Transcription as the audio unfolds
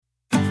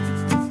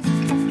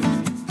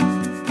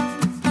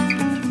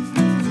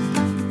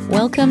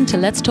Welcome to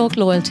Let's Talk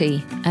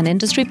Loyalty, an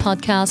industry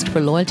podcast for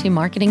loyalty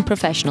marketing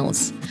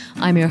professionals.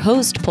 I'm your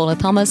host, Paula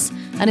Thomas,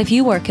 and if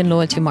you work in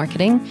loyalty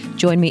marketing,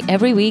 join me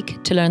every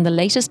week to learn the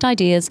latest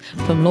ideas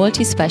from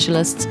loyalty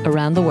specialists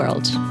around the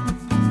world.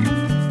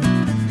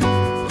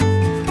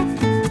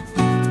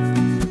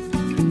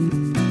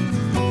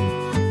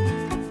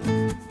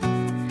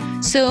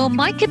 So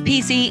Mike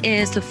Capizzi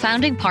is the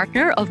founding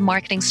partner of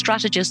Marketing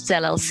Strategists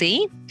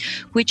LLC,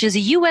 which is a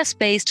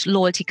US-based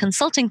loyalty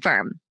consulting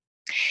firm.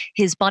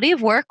 His body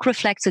of work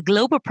reflects a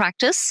global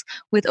practice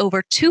with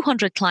over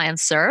 200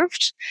 clients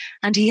served,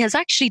 and he has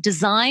actually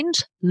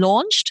designed,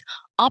 launched,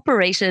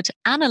 operated,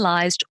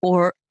 analyzed,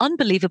 or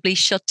unbelievably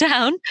shut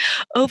down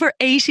over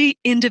 80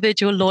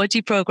 individual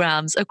loyalty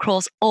programs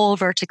across all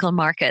vertical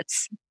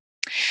markets.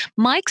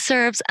 Mike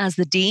serves as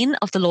the Dean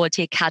of the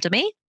Loyalty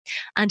Academy,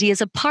 and he is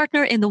a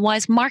partner in the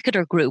Wise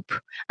Marketer Group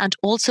and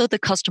also the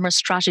Customer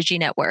Strategy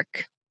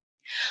Network.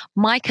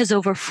 Mike has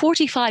over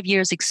 45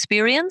 years'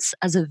 experience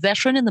as a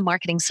veteran in the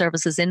marketing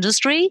services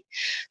industry,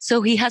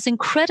 so he has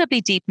incredibly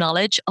deep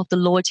knowledge of the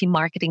loyalty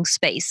marketing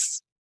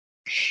space.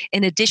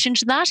 In addition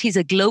to that, he's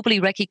a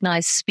globally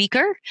recognized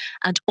speaker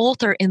and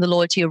author in the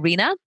loyalty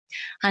arena,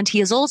 and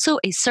he is also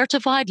a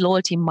certified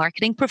loyalty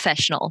marketing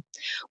professional,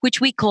 which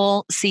we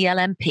call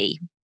CLMP.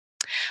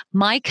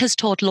 Mike has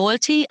taught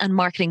loyalty and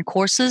marketing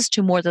courses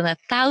to more than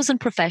 1,000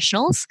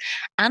 professionals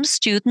and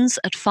students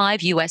at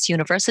 5 US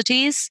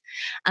universities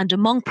and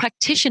among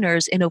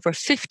practitioners in over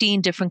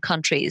 15 different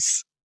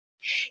countries.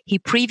 He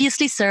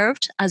previously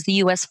served as the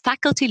US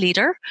faculty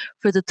leader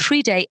for the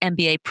 3-day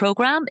MBA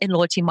program in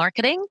loyalty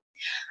marketing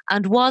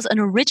and was an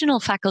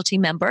original faculty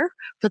member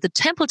for the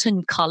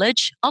Templeton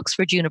College,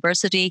 Oxford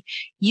University,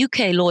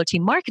 UK Loyalty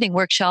Marketing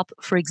Workshop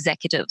for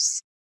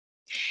Executives.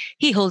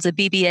 He holds a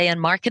BBA in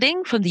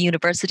marketing from the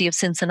University of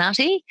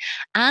Cincinnati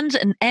and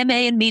an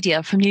MA in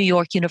media from New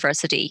York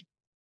University.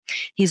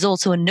 He's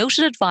also a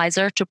noted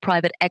advisor to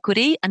private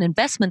equity and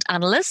investment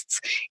analysts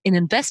in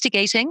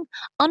investigating,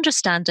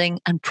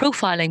 understanding, and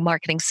profiling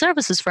marketing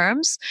services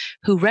firms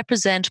who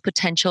represent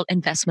potential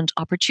investment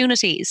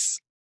opportunities.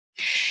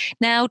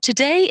 Now,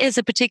 today is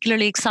a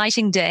particularly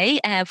exciting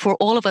day for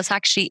all of us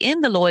actually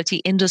in the loyalty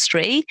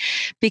industry,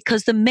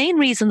 because the main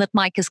reason that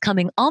Mike is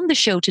coming on the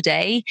show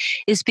today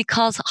is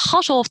because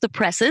hot off the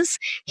presses,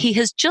 he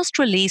has just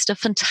released a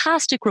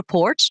fantastic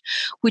report,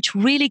 which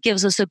really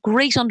gives us a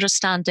great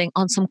understanding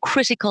on some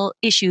critical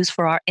issues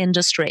for our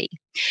industry.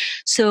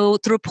 So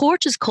the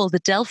report is called the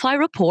Delphi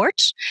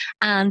Report,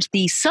 and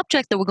the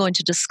subject that we're going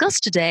to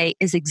discuss today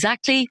is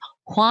exactly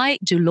why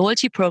do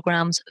loyalty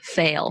programs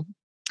fail?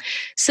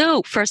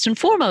 So, first and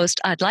foremost,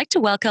 I'd like to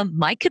welcome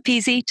Mike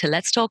Capizzi to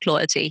Let's Talk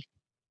Loyalty.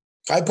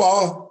 Hi,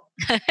 Paula.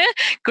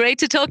 Great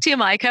to talk to you,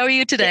 Mike. How are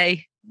you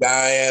today?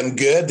 I am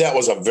good. That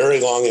was a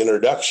very long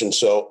introduction,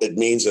 so it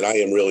means that I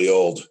am really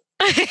old.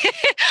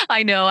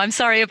 I know. I'm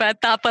sorry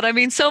about that, but I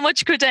mean, so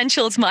much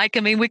credentials, Mike. I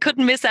mean, we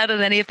couldn't miss out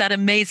on any of that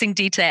amazing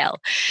detail.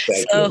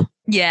 Thank you.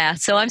 Yeah,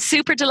 so I'm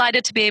super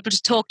delighted to be able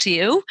to talk to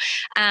you.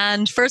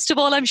 And first of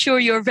all, I'm sure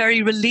you're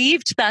very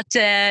relieved that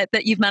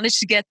that you've managed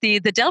to get the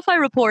Delphi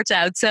report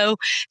out. So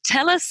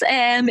tell us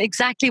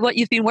exactly what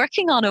you've been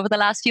working on over the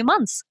last few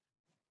months.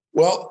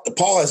 Well,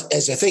 Paul,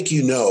 as I think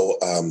you know,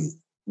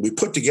 we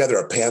put together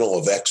a panel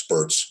of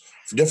experts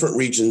for different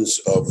regions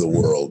of the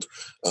world.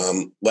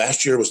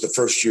 Last year was the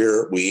first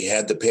year we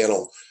had the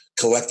panel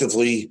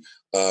collectively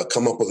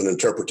come up with an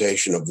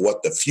interpretation of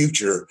what the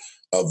future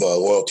of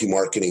loyalty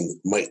marketing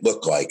might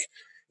look like.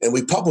 And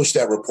we published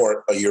that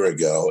report a year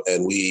ago,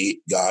 and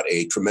we got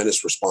a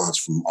tremendous response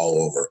from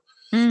all over.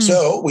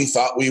 So we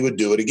thought we would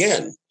do it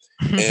again.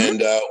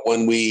 And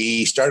when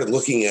we started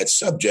looking at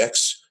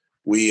subjects,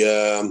 we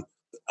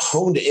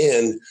honed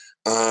in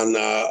on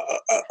a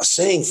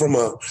saying from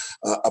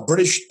a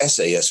British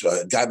essayist,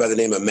 a guy by the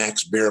name of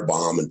Max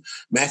Beerbohm. And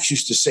Max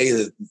used to say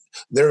that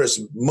there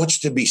is much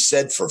to be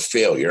said for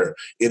failure.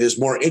 It is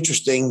more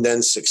interesting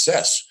than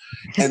success.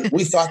 And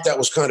we thought that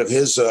was kind of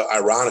his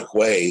ironic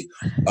way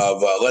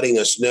of letting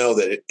us know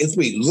that if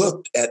we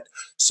looked at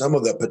some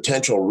of the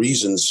potential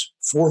reasons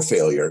for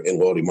failure in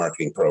loyalty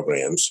marketing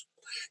programs,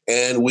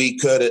 and we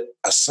could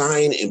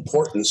assign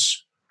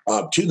importance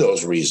to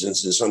those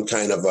reasons in some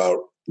kind of a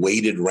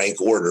weighted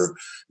rank order,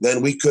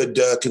 then we could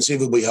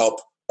conceivably help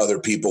other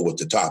people with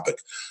the topic.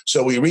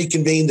 So we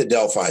reconvened the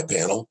Delphi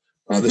panel.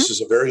 This is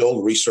a very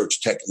old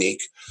research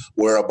technique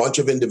where a bunch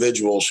of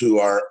individuals who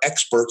are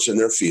experts in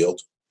their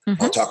field,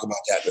 I'll talk about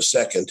that in a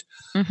second,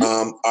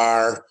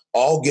 are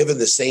all given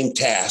the same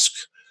task.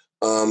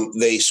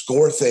 They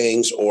score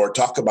things or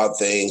talk about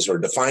things or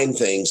define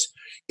things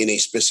in a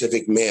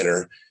specific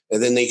manner,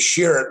 and then they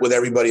share it with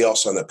everybody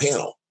else on the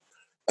panel.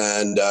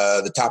 And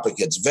the topic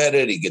gets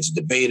vetted, it gets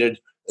debated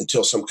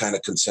until some kind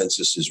of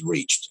consensus is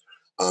reached.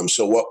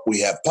 So what we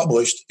have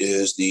published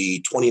is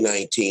the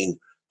 2019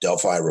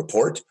 Delphi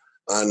report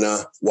on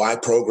why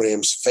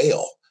programs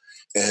fail.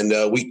 And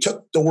we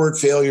took the word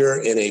failure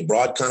in a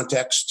broad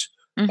context.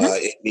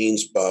 It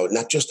means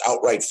not just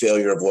outright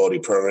failure of loyalty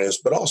programs,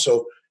 but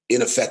also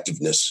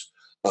ineffectiveness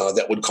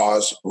that would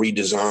cause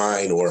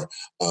redesign or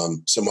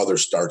some other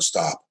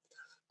start-stop.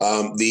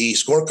 The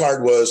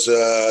scorecard was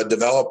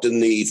developed in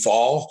the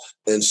fall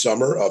and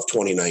summer of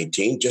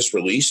 2019, just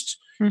released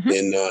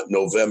in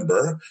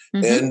November,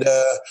 and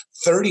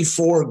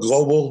 34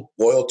 global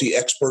loyalty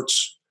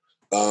experts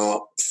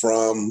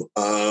from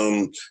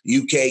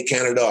UK,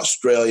 Canada,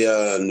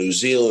 Australia, New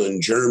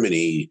Zealand,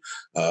 Germany,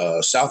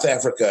 South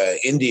Africa,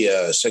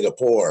 India,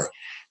 Singapore,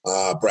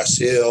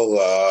 Brazil,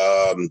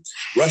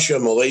 Russia,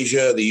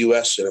 Malaysia, the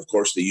US, and of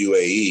course the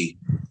UAE.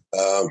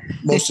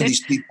 Most of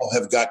these people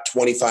have got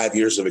 25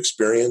 years of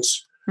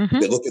experience.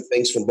 They look at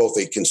things from both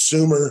a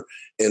consumer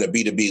and a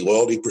B2B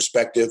loyalty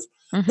perspective,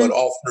 but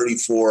all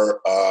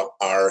 34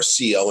 are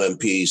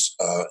CLMPs,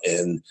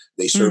 and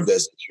they served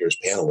as this year's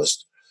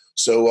panelists.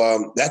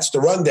 So that's the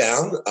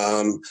rundown.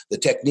 The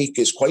technique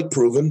is quite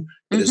proven.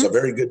 It is a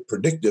very good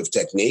predictive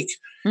technique.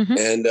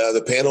 And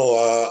the panel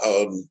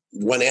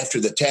went after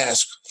the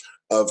task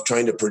of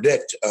trying to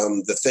predict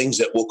the things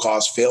that will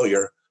cause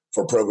failure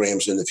for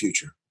programs in the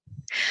future.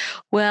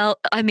 Well,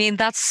 I mean,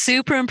 that's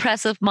super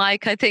impressive,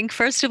 Mike. I think,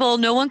 first of all,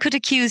 no one could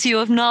accuse you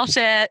of not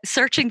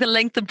searching the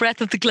length and breadth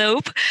of the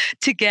globe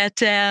to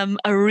get a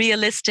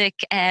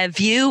realistic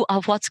view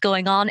of what's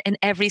going on in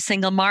every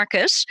single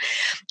market.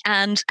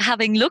 And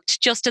having looked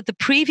just at the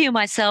preview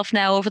myself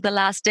now over the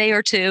last day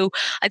or two,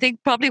 I think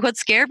probably what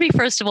scared me,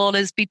 first of all,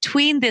 is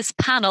between this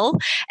panel,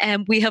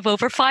 we have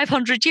over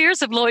 500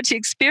 years of loyalty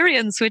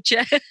experience, which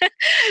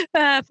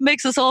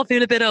makes us all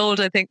feel a bit old,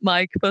 I think,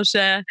 Mike. But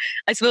I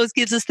suppose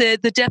gives us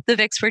the depth of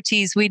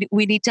expertise we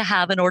need to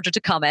have in order to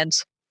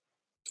comment.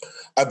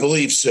 I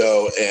believe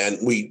so. And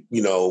we,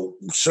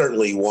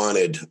 certainly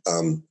wanted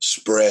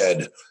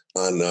spread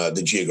on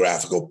the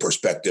geographical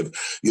perspective.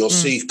 You'll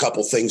see a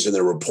couple things in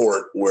the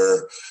report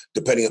where,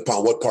 depending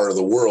upon what part of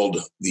the world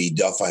the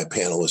Delphi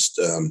panelists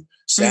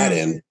sat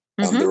in,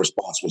 the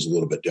response was a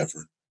little bit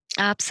different.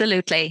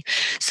 Absolutely.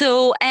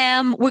 So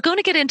we're going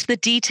to get into the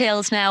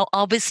details now,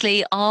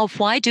 obviously, of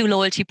why do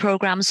loyalty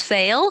programs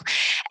fail.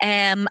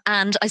 And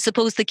I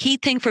suppose the key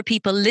thing for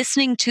people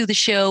listening to the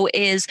show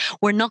is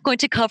we're not going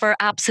to cover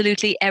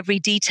absolutely every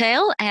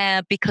detail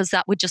because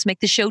that would just make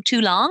the show too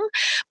long.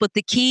 But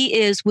the key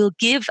is we'll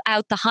give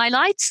out the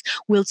highlights.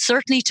 We'll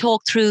certainly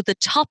talk through the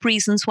top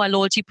reasons why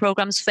loyalty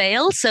programs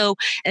fail. So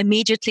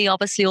immediately,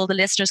 obviously, all the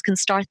listeners can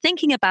start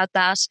thinking about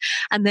that.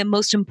 And then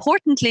most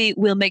importantly,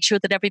 we'll make sure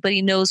that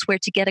everybody knows where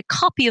to get a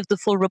copy of the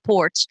full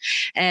report,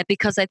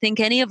 because I think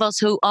any of us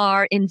who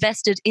are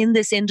invested in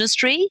this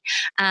industry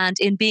and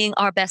in being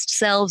our best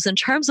selves in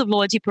terms of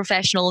loyalty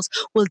professionals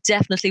will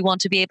definitely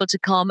want to be able to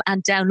come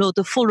and download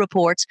the full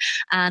report.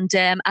 And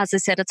as I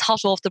said, it's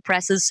hot off the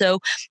presses. So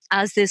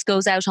as this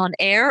goes out on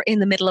air in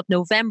the middle of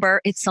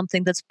November, it's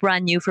something that's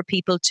brand new for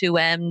people to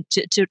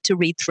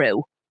read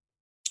through.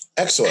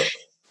 Excellent.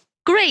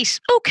 Great.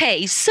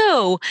 Okay.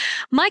 So,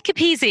 Mike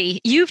Capizzi,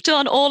 you've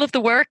done all of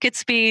the work.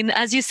 It's been,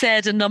 as you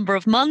said, a number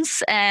of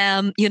months,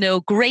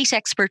 great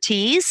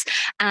expertise.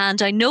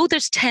 And I know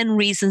there's 10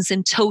 reasons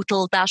in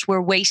total that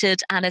were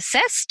weighted and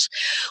assessed.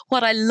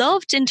 What I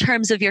loved in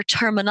terms of your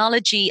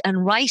terminology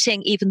and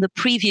writing, even the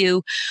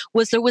preview,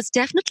 was there was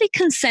definitely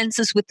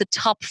consensus with the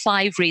top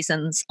 5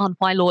 reasons on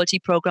why loyalty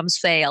programs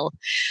fail.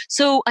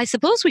 So I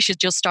suppose we should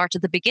just start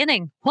at the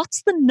beginning.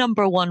 What's the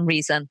number one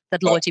reason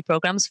that loyalty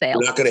programs fail?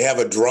 We're not going to have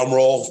a drum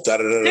roll.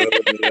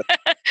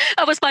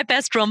 That was my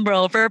best drum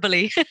roll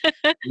verbally.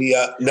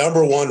 The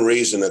number one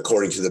reason,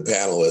 according to the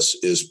panelists,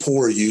 is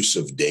poor use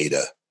of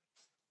data.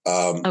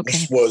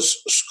 This was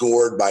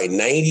scored by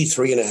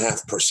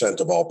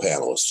 93.5% of all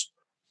panelists.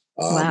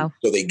 Wow.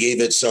 So they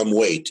gave it some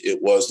weight.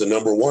 It was the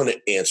number one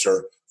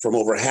answer from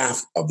over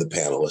half of the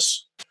panelists.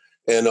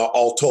 And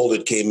all told,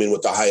 it came in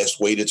with the highest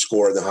weighted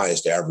score and the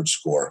highest average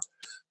score.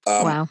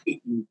 Wow.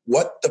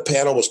 What the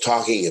panel was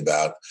talking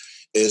about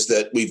is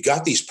that we've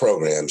got these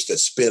programs that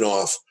spin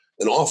off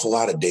an awful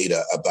lot of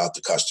data about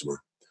the customer.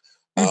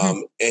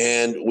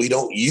 And we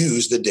don't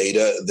use the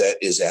data that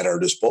is at our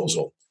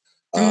disposal.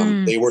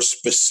 They were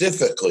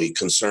specifically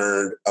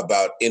concerned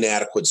about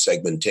inadequate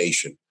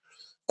segmentation.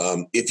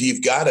 If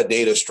you've got a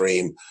data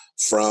stream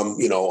from,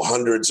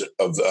 hundreds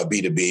of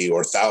B2B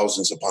or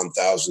thousands upon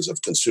thousands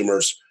of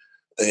consumers,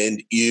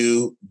 and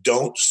you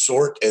don't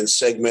sort and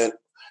segment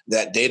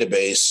that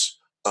database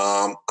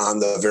on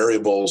the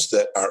variables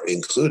that are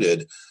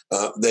included,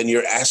 then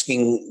you're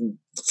asking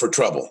for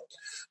trouble.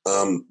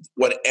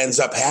 What ends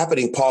up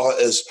happening, Paula,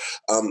 is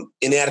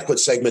inadequate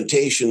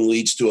segmentation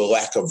leads to a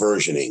lack of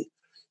versioning.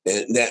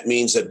 And that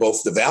means that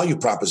both the value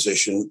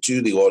proposition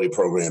to the loyalty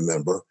program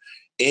member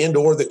and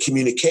or the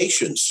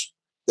communications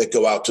that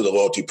go out to the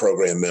loyalty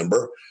program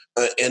member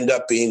end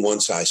up being one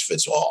size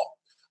fits all.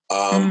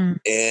 And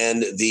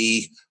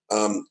the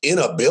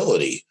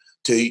inability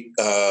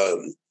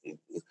to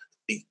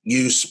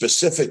use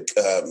specific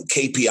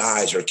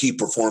KPIs or key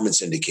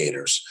performance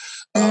indicators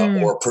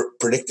or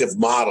predictive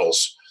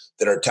models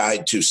that are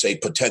tied to, say,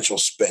 potential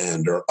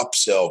spend or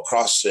upsell,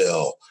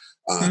 cross-sell,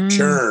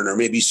 churn, or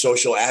maybe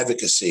social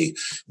advocacy.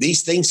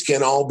 These things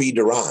can all be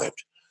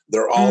derived.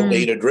 They're all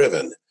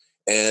data-driven.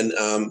 And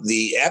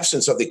the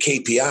absence of the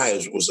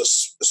KPI was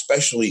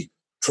especially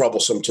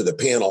troublesome to the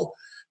panel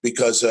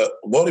because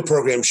loyalty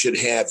programs should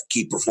have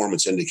key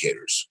performance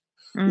indicators.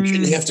 We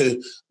shouldn't have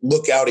to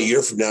look out a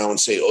year from now and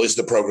say, oh, is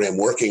the program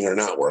working or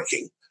not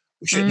working?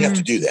 We shouldn't have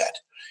to do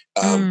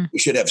that. We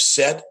should have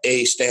set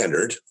a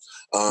standard,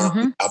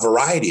 a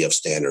variety of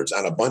standards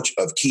on a bunch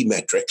of key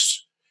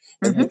metrics,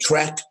 and we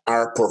track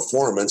our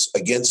performance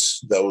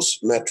against those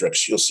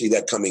metrics. You'll see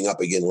that coming up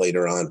again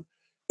later on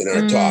in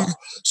our talk.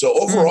 So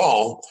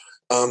overall,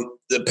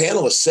 the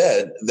panelists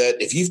said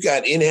that if you've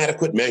got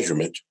inadequate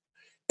measurement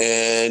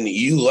and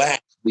you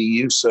lack the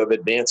use of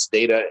advanced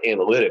data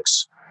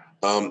analytics,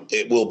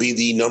 it will be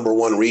the number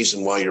one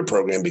reason why your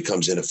program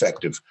becomes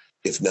ineffective,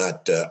 if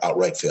not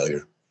outright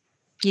failure.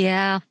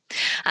 Yeah.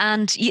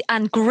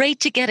 And great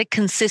to get a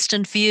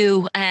consistent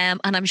view.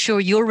 And I'm sure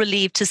you're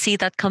relieved to see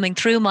that coming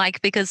through,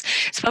 Mike, because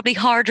it's probably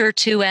harder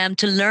to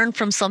learn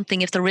from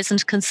something if there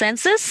isn't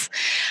consensus.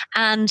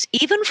 And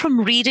even from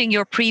reading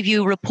your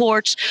preview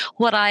report,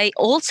 what I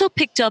also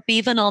picked up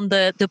even on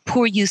the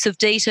poor use of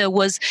data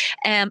was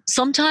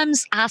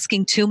sometimes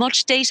asking too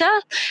much data,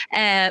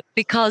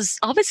 because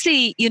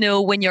obviously,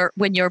 when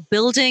you're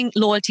building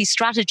loyalty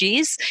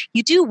strategies,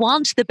 you do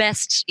want the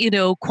best,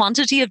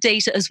 quantity of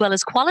data as well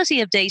as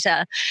quality of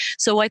data.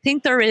 So I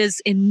think there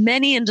is in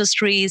many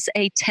industries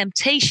a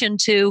temptation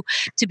to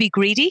be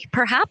greedy,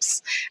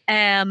 perhaps,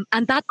 and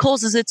that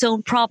causes its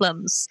own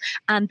problems.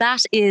 And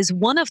that is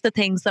one of the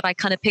things that I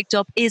kind of picked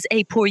up is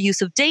a poor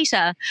use of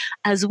data,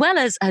 as well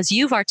as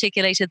you've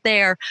articulated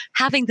there,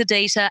 having the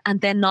data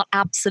and then not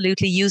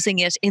absolutely using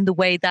it in the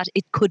way that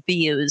it could be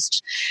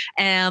used.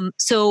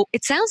 So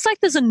it sounds like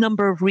there's a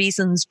number of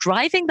reasons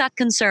driving that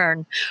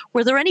concern.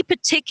 Were there any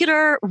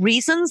particular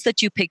reasons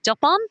that you picked up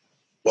on?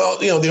 Well,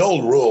 the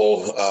old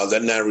rule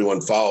that not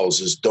everyone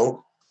follows is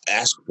don't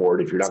ask for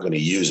it if you're not going to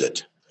use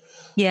it.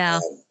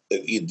 Yeah.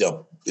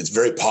 It's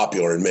very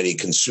popular in many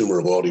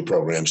consumer loyalty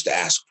programs to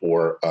ask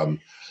for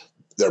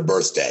their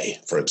birthday,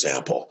 for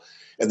example.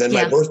 And then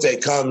my birthday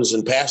comes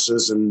and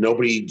passes and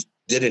nobody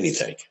did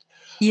anything.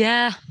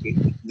 Yeah.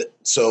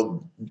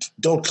 So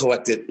don't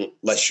collect it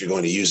unless you're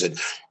going to use it.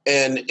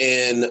 And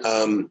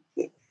in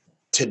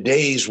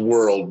today's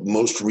world,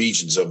 most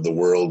regions of the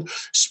world,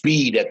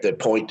 speed at the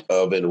point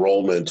of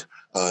enrollment,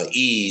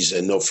 ease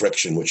and no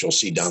friction, which you'll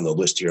see down the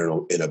list here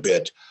in a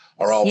bit,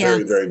 are all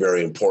very, very,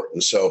 very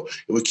important. So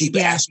if we keep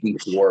asking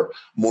for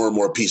more and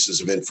more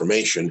pieces of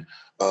information,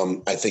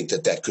 I think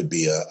that could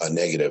be a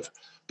negative.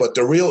 But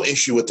the real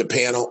issue with the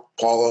panel,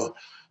 Paula,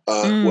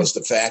 was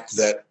the fact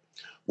that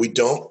we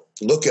don't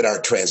look at our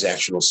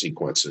transactional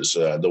sequences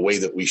the way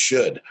that we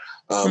should.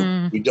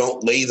 We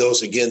don't lay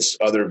those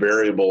against other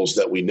variables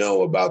that we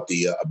know about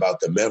the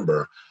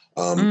member,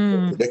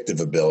 predictive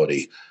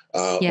ability.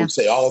 We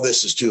say all of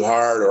this is too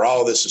hard or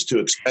all of this is too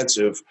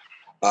expensive.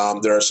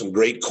 There are some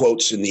great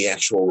quotes in the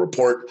actual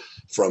report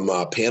from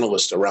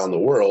panelists around the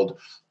world,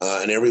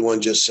 and everyone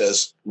just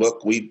says,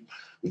 look, we've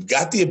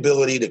got the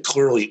ability to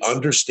clearly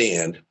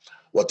understand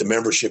what the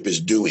membership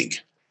is doing.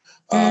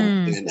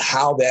 And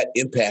how that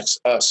impacts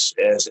us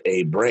as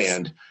a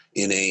brand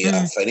in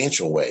a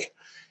financial way.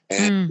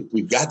 And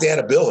we've got that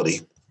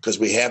ability because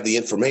we have the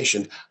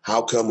information.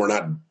 How come we're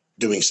not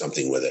doing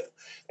something with it?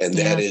 And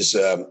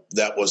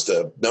that was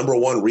the number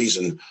one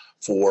reason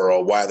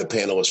for why the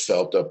panelists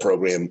felt the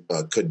program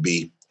could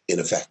be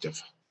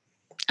ineffective.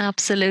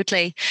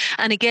 Absolutely.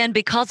 And again,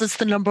 because it's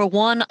the number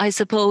one, I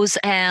suppose,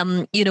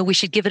 we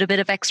should give it a bit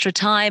of extra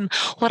time.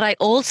 What I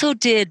also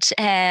did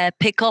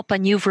pick up,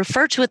 and you've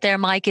referred to it there,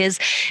 Mike, is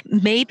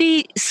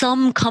maybe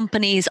some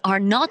companies are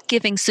not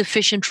giving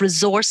sufficient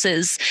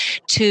resources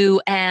to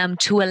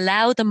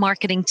allow the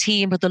marketing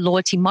team or the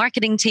loyalty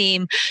marketing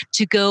team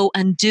to go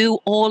and do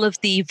all of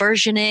the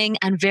versioning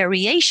and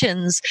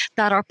variations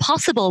that are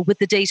possible with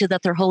the data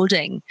that they're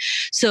holding.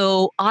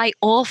 So I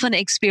often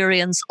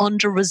experience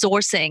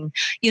under-resourcing,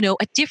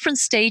 at different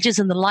stages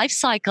in the life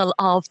cycle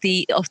of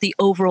the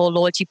overall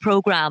loyalty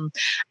program.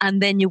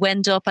 And then you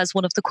end up, as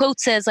one of the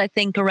quotes says, I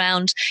think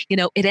around,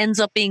 it ends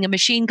up being a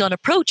machine gun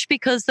approach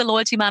because the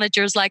loyalty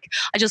manager is like,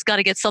 I just got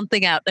to get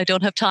something out. I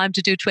don't have time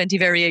to do 20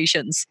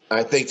 variations.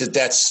 I think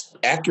that's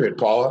accurate,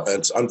 Paula.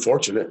 It's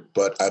unfortunate,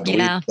 but I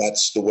believe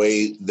that's the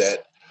way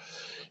that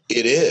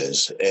it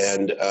is.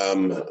 And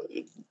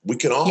we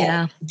can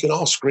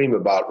all scream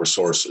about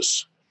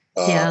resources.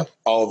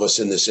 All of us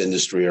in this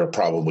industry are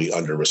probably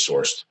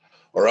under-resourced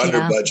or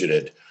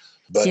under-budgeted,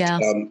 but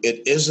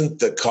it isn't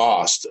the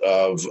cost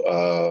of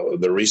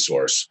the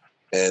resource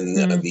and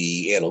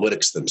the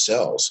analytics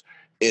themselves.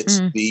 It's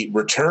the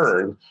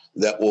return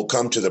that will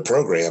come to the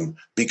program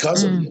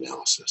because of the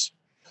analysis.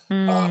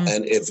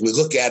 And if we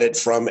look at it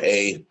from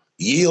a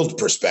yield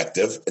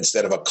perspective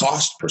instead of a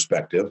cost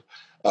perspective,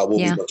 we'll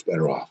be much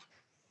better off.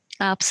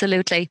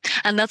 Absolutely.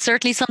 And that's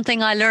certainly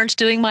something I learned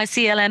doing my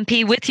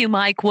CLMP with you,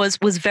 Mike, was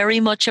very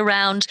much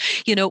around,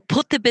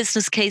 put the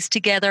business case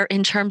together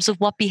in terms of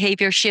what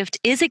behavior shift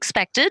is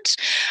expected.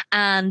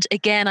 And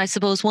again, I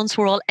suppose once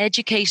we're all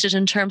educated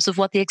in terms of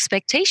what the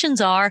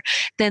expectations are,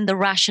 then the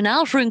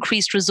rationale for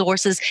increased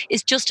resources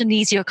is just an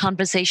easier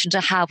conversation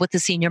to have with the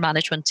senior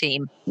management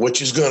team.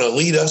 Which is going to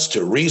lead us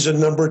to reason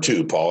number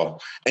 2, Paula.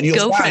 And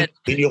you'll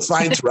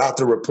find throughout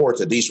the report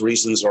that these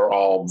reasons are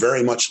all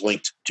very much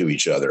linked to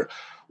each other.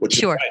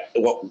 Which is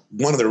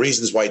one of the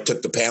reasons why it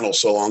took the panel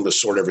so long to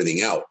sort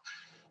everything out,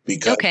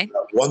 because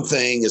one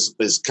thing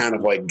is kind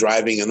of like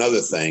driving another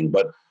thing.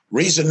 But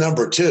reason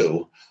number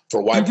 2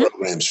 for why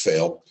programs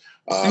fail,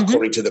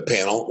 according to the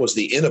panel, was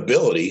the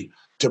inability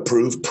to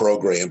prove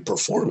program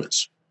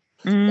performance.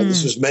 And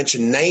this was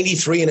mentioned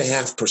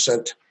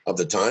 93.5% of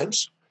the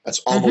times. That's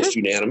almost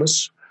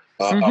unanimous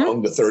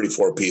among the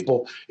 34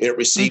 people. It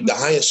received the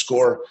highest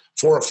score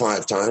 4 or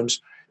 5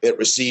 times. It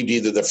received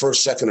either the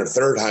first, second, or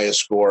third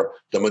highest score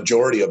the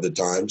majority of the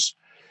times.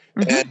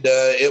 And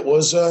it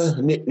was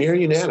near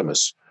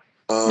unanimous.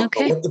 But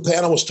what the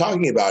panel was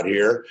talking about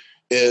here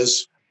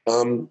is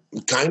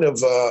kind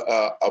of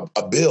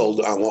a build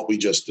on what we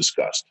just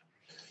discussed.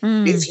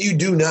 If you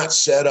do not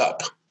set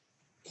up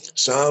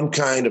some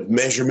kind of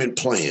measurement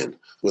plan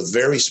with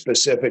very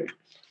specific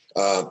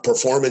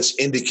performance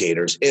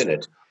indicators in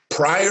it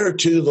prior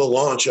to the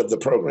launch of the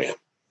program,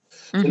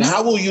 then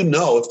how will you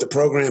know if the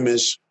program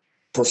is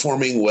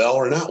performing well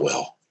or not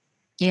well?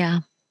 Yeah.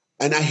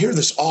 And I hear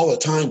this all the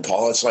time,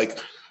 Paul. It's like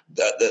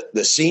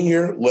the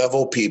senior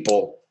level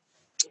people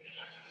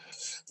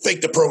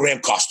think the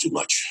program costs too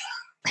much.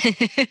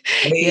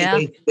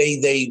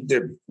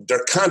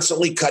 They're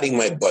constantly cutting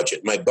my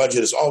budget. My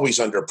budget is always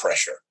under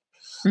pressure.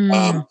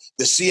 The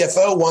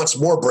CFO wants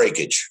more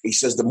breakage. He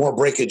says the more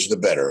breakage, the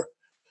better.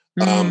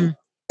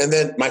 And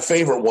then my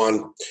favorite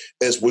one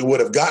is we would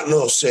have gotten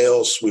those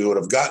sales, we would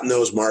have gotten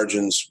those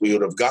margins, we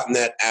would have gotten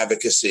that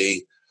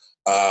advocacy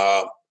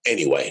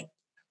anyway.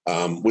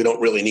 We don't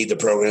really need the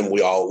program.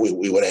 We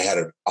would have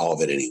had all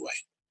of it anyway.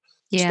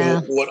 Yeah.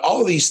 So what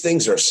all of these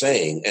things are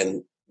saying,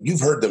 and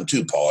you've heard them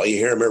too, Paul, you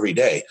hear them every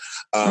day.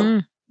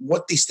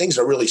 What these things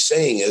are really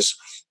saying is,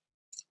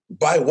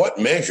 by what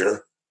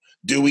measure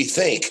do we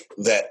think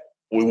that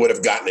we would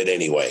have gotten it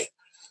anyway?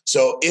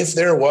 So if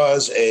there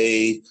was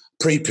a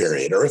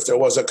pre-period, or if there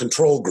was a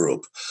control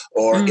group,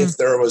 or if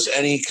there was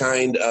any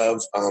kind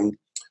of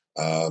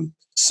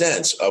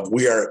sense of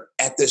we are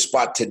at this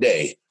spot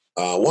today,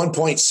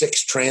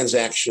 1.6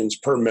 transactions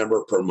per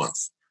member per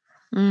month.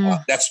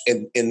 That's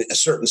in a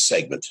certain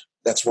segment.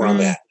 That's where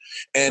I'm at.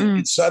 And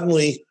it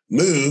suddenly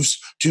moves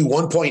to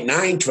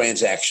 1.9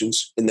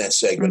 transactions in that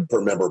segment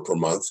per member per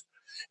month.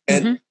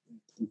 And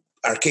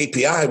our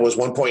KPI was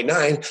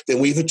 1.9, then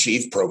we've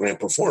achieved program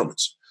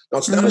performance. Now,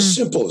 it's not as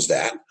simple as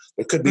that.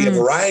 There could be a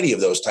variety of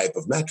those type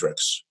of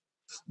metrics.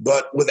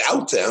 But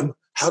without them,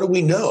 how do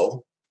we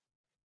know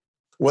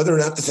whether or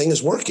not the thing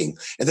is working?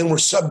 And then we're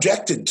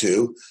subjected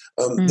to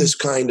this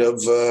kind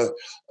of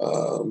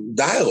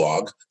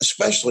dialogue,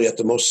 especially at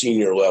the most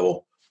senior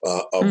level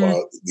of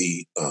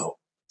the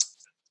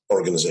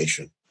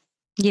organization.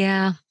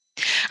 Yeah.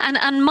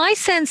 And my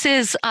sense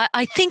is,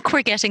 I think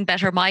we're getting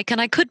better, Mike,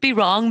 and I could be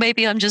wrong.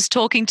 Maybe I'm just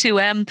talking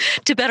to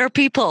better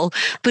people.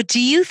 But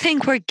do you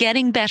think we're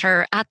getting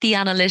better at the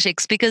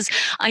analytics? Because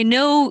I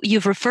know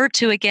you've referred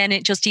to, again,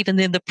 it just even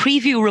in the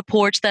preview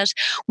report, that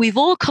we've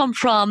all come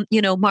from,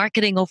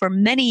 marketing over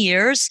many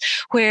years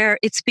where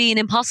it's been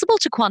impossible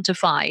to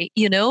quantify,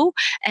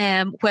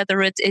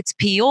 whether it's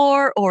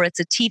PR or it's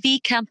a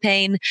TV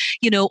campaign,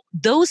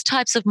 those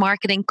types of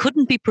marketing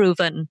couldn't be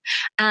proven.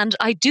 And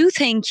I do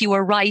think you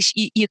are right.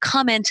 You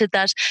commented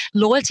that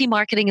loyalty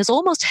marketing is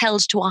almost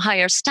held to a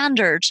higher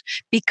standard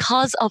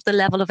because of the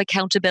level of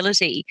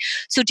accountability.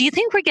 So do you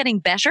think we're getting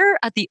better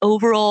at the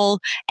overall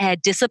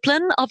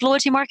discipline of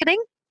loyalty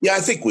marketing? Yeah, I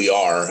think we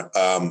are.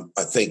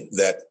 I think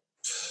that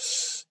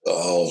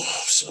so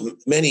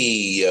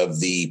many of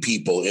the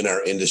people in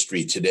our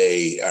industry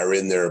today are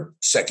in their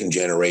second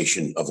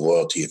generation of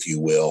loyalty, if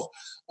you will.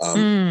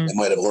 They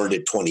might have learned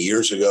it 20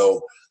 years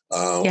ago,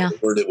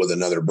 learned it with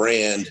another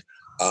brand.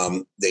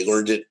 They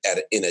learned it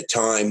in a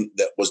time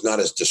that was not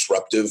as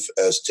disruptive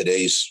as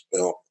today's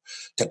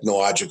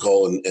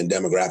technological and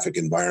demographic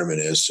environment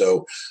is.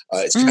 So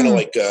it's kind of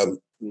like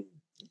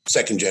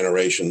second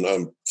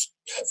generation.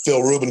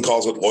 Phil Rubin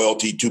calls it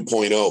loyalty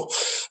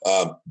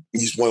 2.0.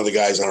 He's one of the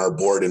guys on our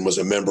board and was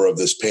a member of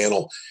this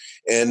panel.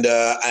 And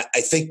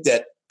I think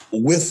that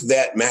with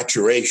that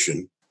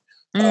maturation,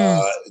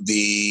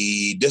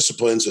 the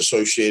disciplines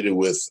associated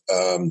with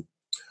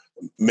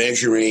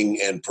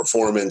measuring and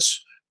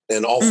performance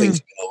and all things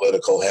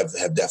analytical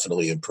have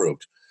definitely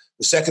improved.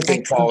 The second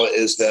thing, Paula,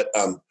 is that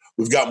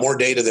we've got more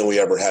data than we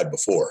ever had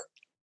before.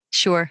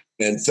 Sure.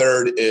 And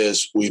third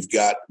is we've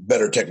got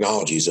better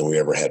technologies than we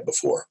ever had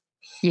before.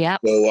 Yeah.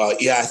 So,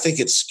 I think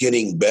it's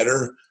getting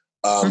better.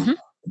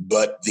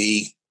 But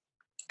the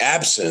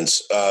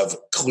absence of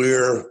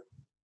clear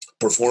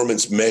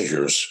performance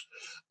measures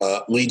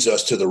leads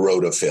us to the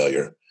road of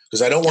failure.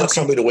 Because I don't want Okay.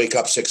 somebody to wake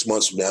up 6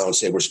 months from now and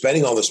say, we're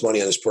spending all this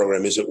money on this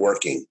program. Is it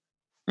working?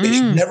 They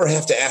should Mm, never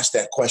have to ask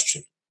that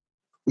question.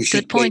 We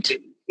should. good point.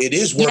 It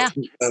is Yeah.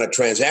 working on a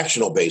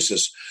transactional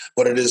basis,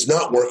 but it is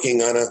not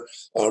working on a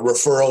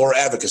referral or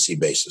advocacy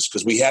basis,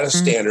 because we had a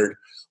Mm, standard.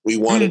 We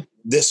mm, wanted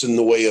this in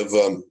the way of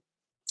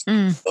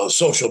mm,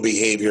 social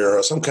behavior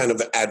or some kind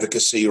of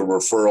advocacy or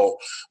referral.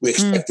 We mm,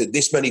 expected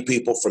this many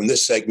people from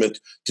this segment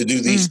to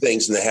do these mm,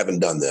 things, and they haven't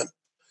done them.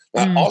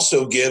 That mm,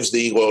 also gives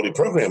the loyalty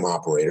program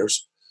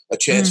operators a mm,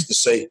 chance to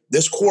say,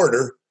 this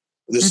quarter,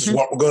 this is mhm,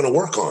 what we're going to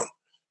work on,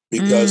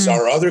 because mm,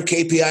 our other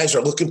KPIs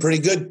are looking pretty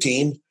good,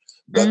 team,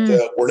 but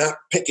mm, we're not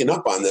picking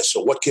up on this.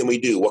 So what can we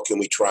do? What can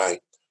we try?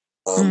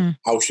 mm.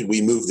 How should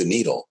we move the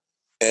needle?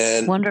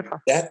 And Wonderful.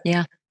 that,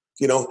 Yeah.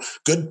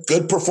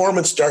 good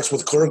performance starts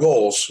with clear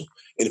goals.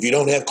 And if you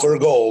don't have clear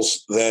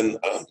goals, then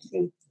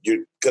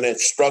you're going to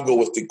struggle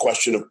with the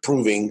question of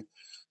proving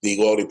the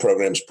loyalty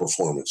program's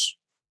performance.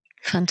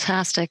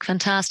 Fantastic,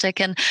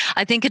 fantastic. And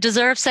I think it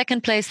deserves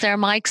second place there,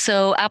 Mike.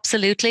 So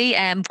absolutely,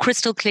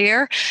 crystal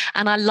clear.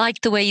 And I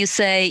like the way you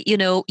say,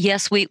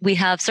 yes, we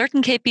have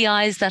certain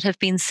KPIs that have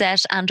been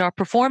set and are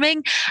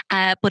performing,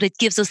 but it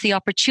gives us the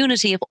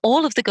opportunity, if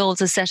all of the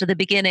goals are set at the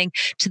beginning,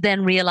 to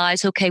then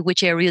realize, okay,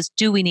 which areas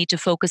do we need to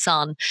focus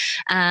on?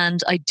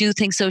 And I do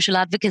think social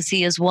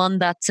advocacy is one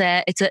that's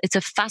it's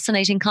a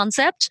fascinating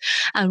concept,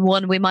 and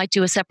one we might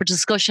do a separate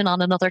discussion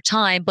on another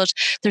time. But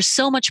there's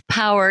so much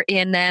power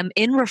in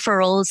referrals,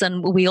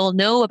 and we all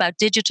know about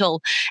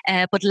digital,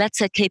 but let's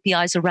set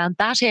KPIs around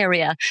that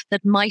area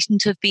that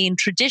mightn't have been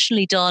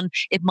traditionally done.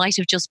 It might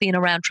have just been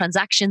around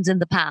transactions in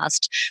the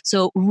past.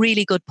 So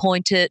really good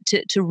point to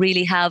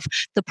really have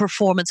the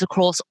performance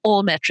across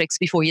all metrics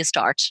before you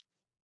start.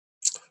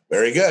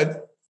 Very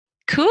good.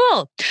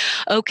 Cool.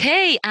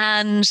 Okay.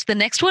 And the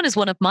next one is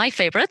one of my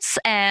favorites.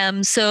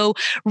 So,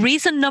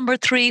 reason number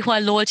 3 why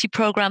loyalty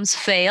programs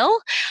fail,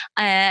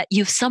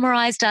 you've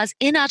summarized as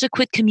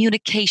inadequate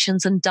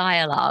communications and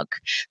dialogue.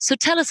 So,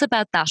 tell us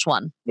about that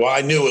one. Well,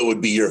 I knew it would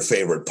be your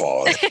favorite,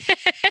 Paula.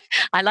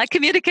 I like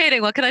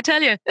communicating. What can I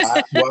tell you?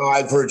 Well,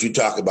 I've heard you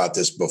talk about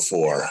this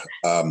before.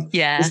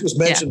 Yeah. This was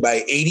Yeah. mentioned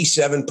by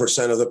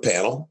 87% of the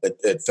panel.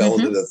 It fell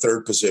into Mm-hmm. the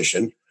third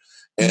position,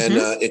 and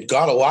Mm-hmm. it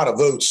got a lot of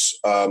votes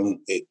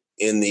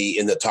in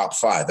the top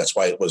 5. That's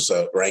why it was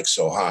ranked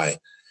so high.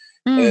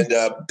 Mm,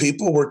 And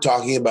people were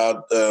talking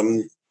about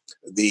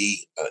the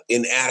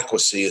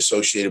inadequacy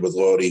associated with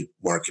loyalty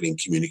marketing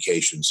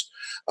communications.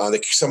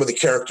 Some of the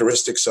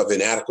characteristics of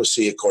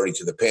inadequacy, according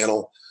to the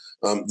panel,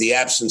 the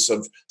absence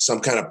of some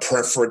kind of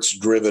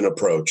preference-driven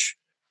approach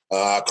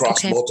across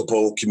okay.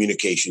 multiple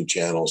communication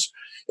channels.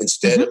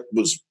 Instead, Mm-hmm. it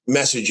was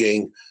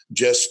messaging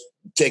just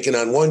taken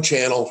on one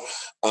channel,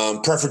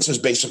 preferences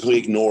basically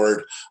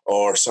ignored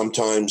or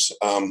sometimes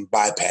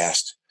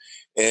bypassed,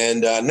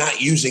 and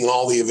not using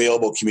all the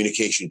available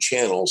communication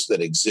channels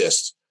that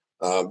exist.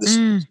 This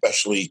is Mm,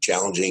 especially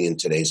challenging in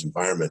today's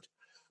environment.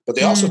 But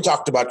they also mm,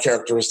 talked about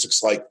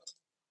characteristics like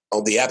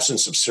the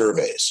absence of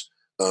surveys,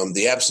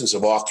 the absence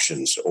of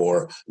auctions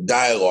or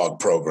dialogue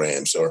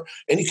programs or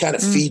any kind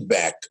of mm,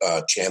 feedback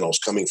channels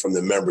coming from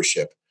the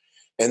membership.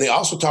 And they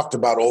also talked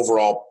about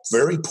overall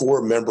very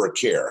poor member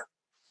care.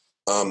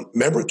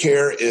 Member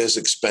care is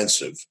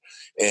expensive,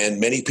 and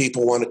many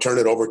people want to turn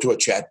it over to a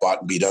chatbot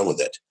and be done with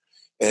it.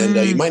 And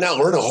you mm, might not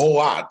learn a whole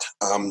lot.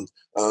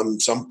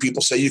 Some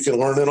people say you can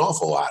learn an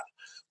awful lot.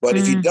 But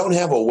if you mm, don't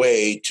have a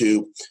way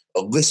to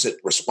elicit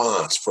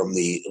response from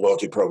the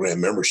loyalty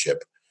program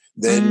membership,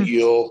 then mm,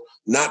 you'll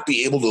not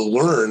be able to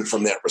learn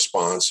from that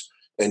response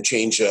and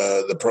change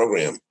the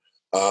program.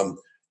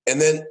 And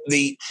then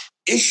the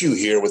issue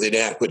here with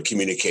inadequate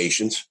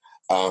communications,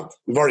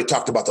 we've already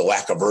talked about the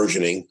lack of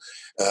versioning.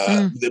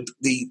 mm,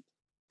 The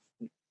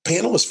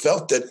panelists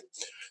felt that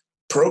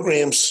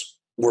programs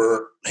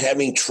were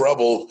having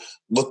trouble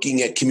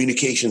looking at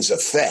communications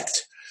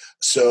effect.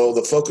 So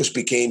the focus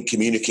became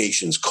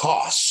communications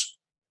costs.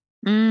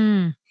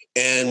 mm,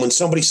 And when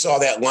somebody saw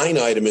that line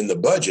item in the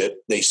budget,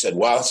 they said,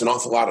 wow, that's an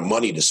awful lot of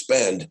money to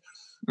spend.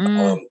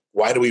 mm,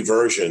 Why do we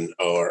version,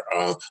 or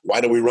why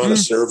do we run a mm,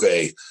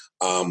 survey?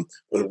 Um,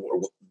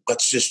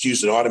 let's just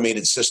use an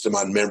automated system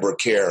on member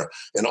care.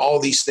 And all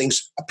these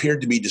things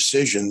appeared to be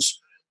decisions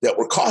that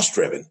were cost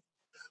driven,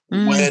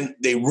 mm, when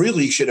they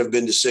really should have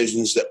been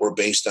decisions that were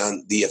based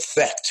on the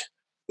effect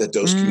that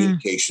those mm,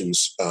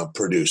 communications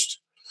produced. mm.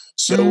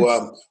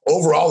 So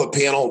overall, the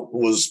panel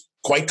was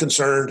quite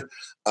concerned.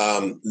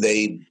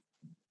 They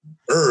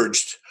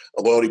urged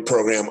loyalty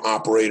program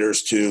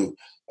operators to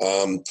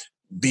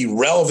be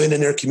relevant in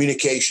their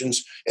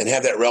communications and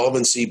have that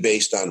relevancy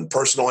based on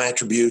personal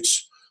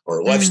attributes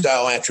or Mm,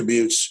 lifestyle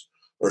attributes,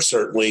 or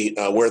certainly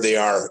where they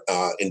are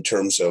in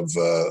terms of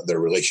their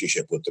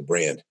relationship with the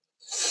brand.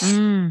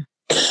 mm.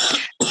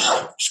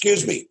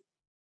 Excuse me.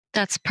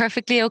 That's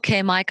perfectly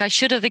okay, Mike. I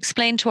should have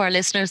explained to our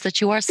listeners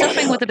that you are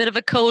suffering with a bit of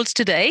a cold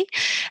today.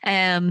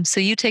 So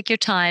you take your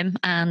time,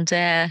 and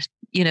I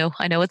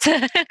know it's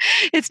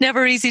it's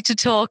never easy to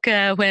talk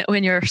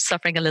when you're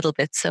suffering a little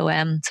bit. So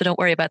don't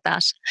worry about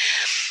that.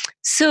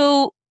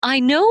 So I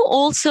know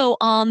also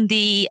on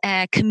the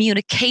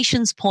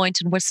communications point,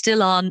 and we're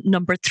still on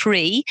number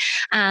 3,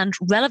 and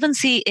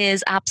relevancy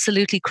is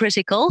absolutely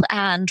critical.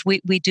 And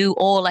we do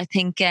all, I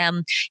think,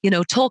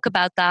 talk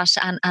about that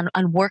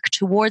and work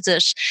towards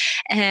it.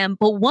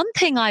 But one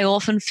thing I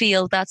often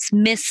feel that's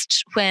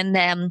missed when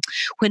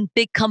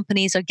big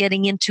companies are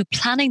getting into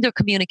planning their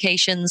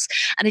communications,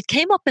 and it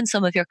came up in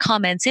some of your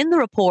comments in the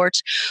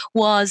report,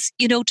 was,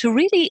 to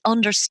really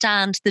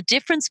understand the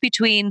difference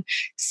between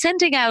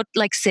sending out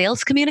like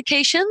sales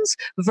communications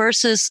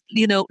versus,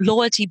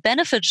 loyalty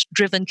benefit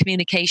driven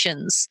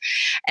communications.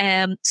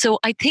 So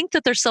I think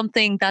that there's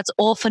something that's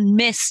often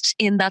missed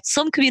in that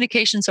some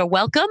communications are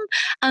welcome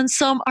and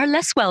some are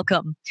less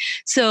welcome.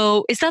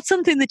 So is that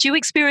something that you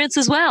experience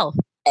as well?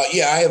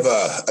 Yeah, I have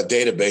a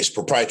database,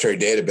 proprietary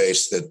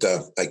database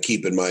that I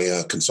keep in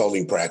my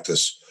consulting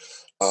practice.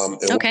 And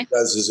what it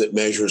does is it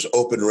measures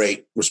open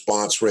rate,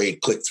 response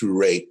rate, click-through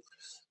rate,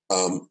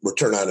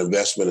 return on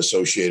investment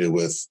associated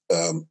with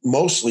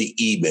mostly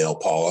email,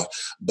 Paula,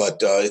 but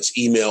it's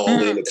email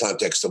only in the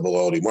context of a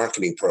loyalty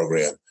marketing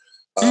program.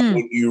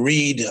 When you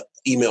read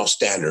email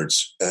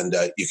standards, and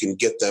you can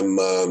get them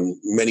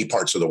many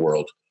parts of the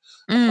world.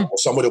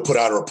 Someone will put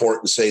out a report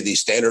and say the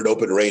standard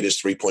open rate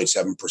is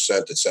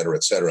 3.7%, et cetera,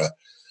 et cetera.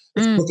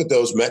 If you look at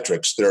those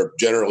metrics, they're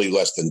generally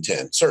less than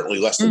 10, certainly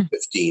less than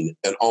 15,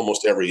 and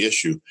almost every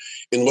issue.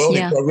 In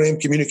loyalty program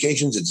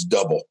communications, it's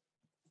double.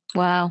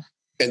 Wow.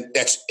 And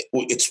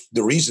it's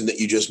the reason that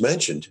you just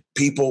mentioned.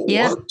 People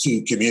want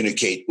to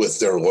communicate with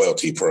their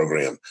loyalty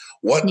program.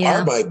 What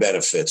are my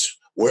benefits?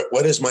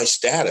 What is my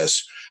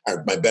status?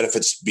 Are my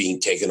benefits being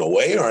taken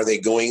away? Or are they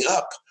going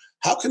up?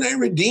 How can I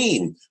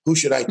redeem? Who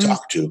should I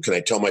talk to? Can I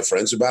tell my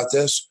friends about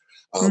this?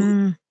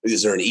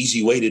 Is there an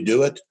easy way to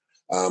do it?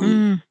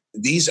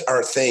 These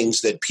are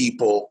things that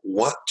people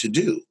want to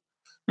do.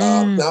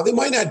 Now, they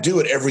might not do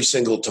it every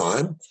single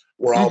time.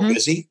 We're all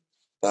busy.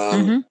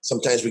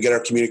 Sometimes we get our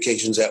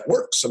communications at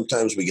work.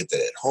 Sometimes we get that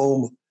at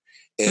home.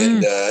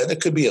 And there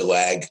could be a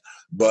lag.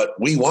 But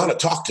we want to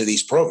talk to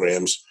these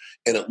programs.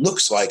 And it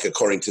looks like,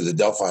 according to the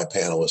Delphi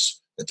panelists,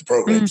 that the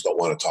programs don't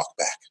want to talk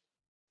back.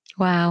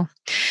 Wow.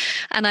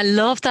 And I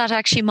love that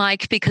actually,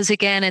 Mike, because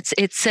again, it's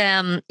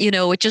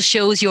it just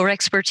shows your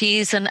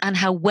expertise and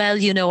how well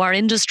you know our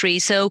industry.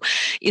 So,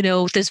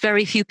 there's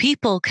very few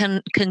people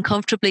can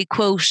comfortably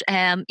quote,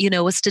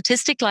 a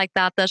statistic like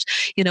that,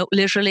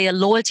 literally a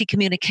loyalty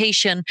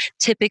communication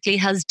typically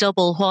has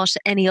double what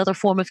any other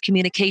form of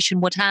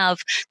communication would have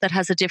that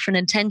has a different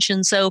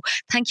intention. So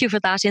thank you for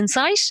that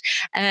insight.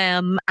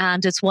 And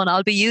it's one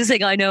I'll be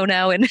using, I know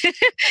now, in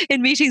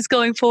meetings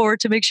going forward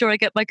to make sure I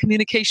get my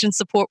communication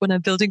support when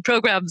I'm building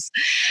programs.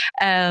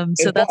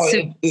 So that's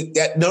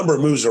that number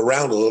moves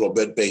around a little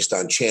bit based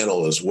on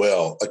channel as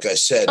well. Like I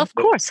said, of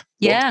course,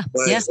 my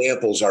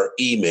examples are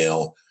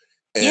email,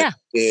 and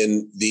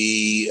in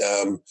the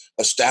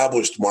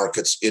established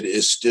markets, it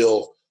is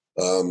still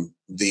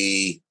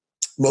the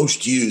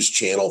most used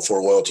channel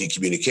for loyalty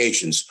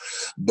communications.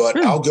 But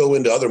I'll go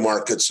into other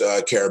markets,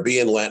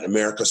 Caribbean, Latin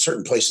America,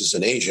 certain places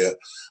in Asia,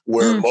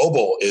 where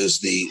mobile is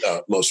the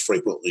most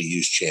frequently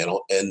used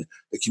channel, and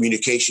the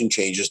communication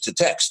changes to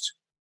text.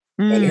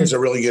 And here's a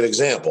really good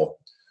example.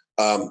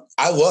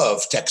 I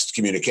love text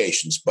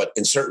communications, but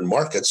in certain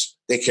markets,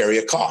 they carry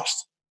a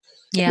cost.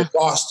 Yeah. The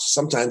cost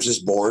sometimes is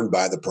borne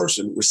by the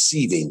person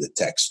receiving the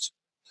text.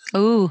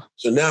 Ooh.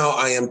 So now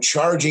I am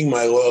charging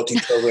my loyalty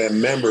program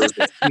members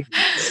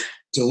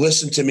to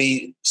listen to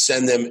me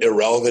send them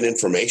irrelevant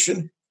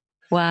information.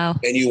 Wow.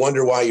 And you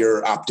wonder why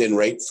your opt-in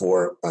rate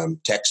for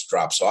text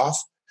drops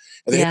off.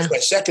 And then here's my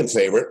second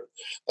favorite.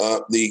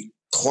 The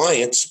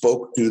client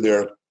spoke to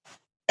their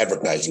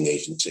advertising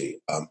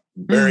agency.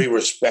 Very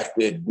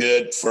respected,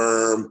 good,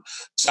 firm,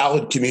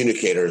 solid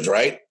communicators,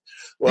 right?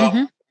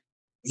 Well,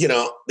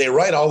 they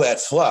write all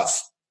that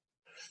fluff.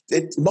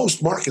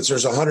 Most markets,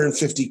 there's a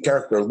 150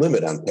 character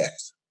limit on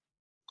text.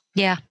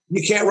 Yeah.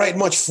 You can't write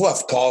much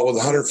fluff, Paul, with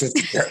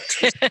 150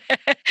 characters.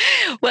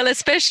 Well,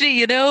 especially,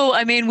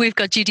 we've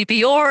got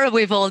GDPR,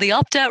 we've all the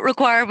opt-out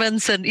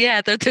requirements, and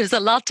there's a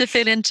lot to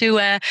fit into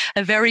a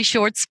very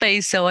short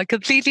space. So I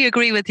completely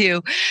agree with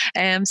you.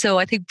 So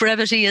I think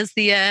brevity is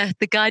the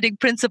guiding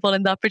principle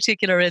in that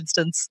particular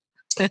instance.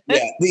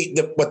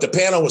 What the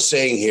panel was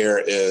saying here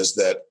is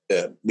that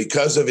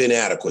because of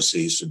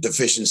inadequacies,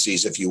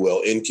 deficiencies, if you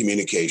will, in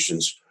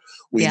communications,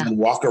 we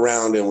walk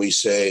around and we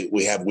say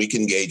we have weak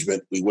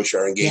engagement. We wish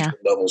our engagement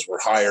levels were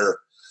higher.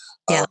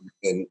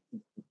 And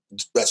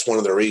that's one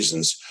of the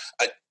reasons.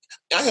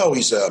 I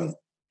always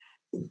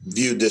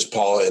viewed this,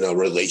 Paula, in a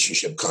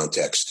relationship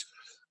context.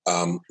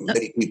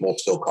 Many people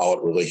still call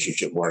it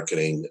relationship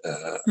marketing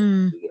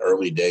in the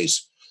early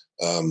days.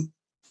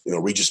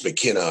 Regis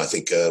McKenna, I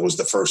think, was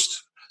the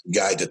first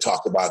guy to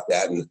talk about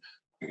that. And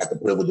I had the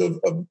privilege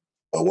of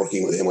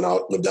working with him when I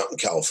lived out in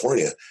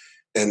California.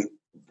 And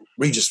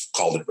Regis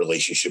called it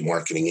relationship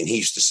marketing. And he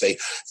used to say,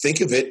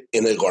 think of it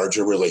in a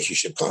larger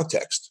relationship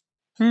context.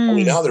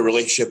 Only now the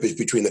relationship is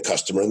between the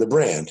customer and the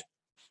brand.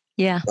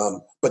 Yeah.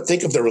 But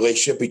think of the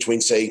relationship between,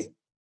 say,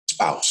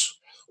 spouse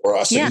or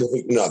a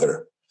significant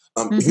other.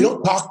 If you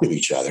don't talk to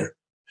each other,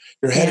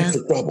 you're headed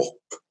for trouble.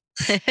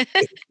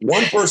 If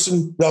one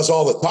person does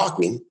all the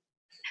talking,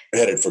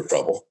 you're headed for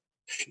trouble.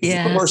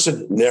 If one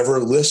person never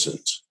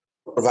listens,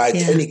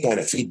 provides any kind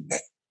of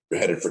feedback, you're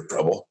headed for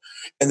trouble.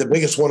 And the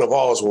biggest one of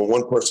all is when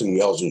one person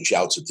yells and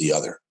shouts at the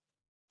other.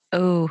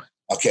 Oh,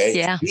 okay.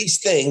 Yeah.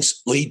 These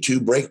things lead to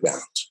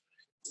breakdowns,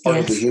 part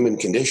of the human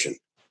condition.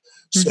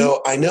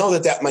 So I know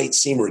that might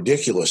seem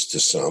ridiculous to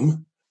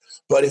some,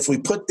 but if we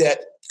put that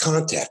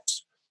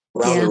context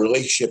around the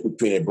relationship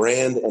between a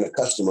brand and a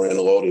customer in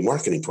a loyalty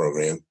marketing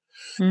program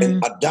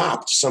and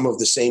adopt some of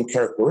the same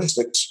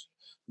characteristics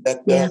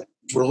that the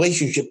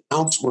relationship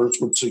counselors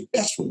would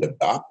suggest we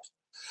adopt,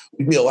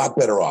 we'd be a lot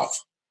better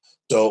off.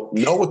 So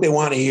know what they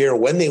want to hear,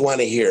 when they want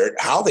to hear it,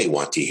 how they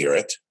want to hear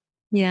it.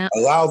 Yeah.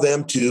 Allow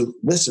them to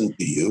listen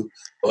to you,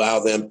 allow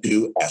them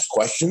to ask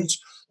questions,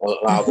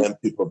 allow them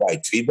to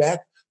provide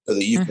feedback so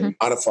that you can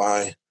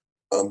modify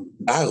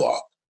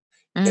dialogue.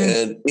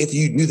 And if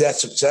you do that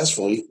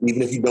successfully,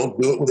 even if you don't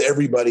do it with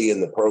everybody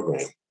in the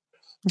program,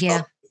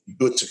 if you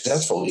do it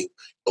successfully,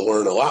 you'll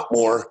learn a lot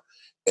more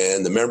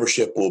and the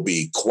membership will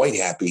be quite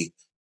happy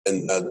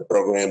and the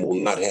program will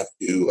not have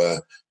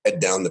to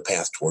head down the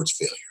path towards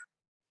failure.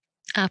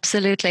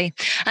 Absolutely.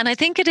 And I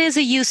think it is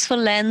a useful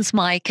lens,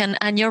 Mike.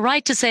 And you're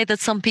right to say that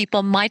some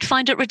people might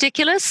find it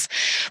ridiculous.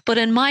 But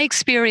in my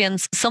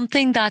experience,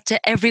 something that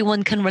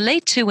everyone can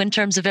relate to in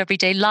terms of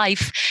everyday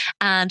life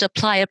and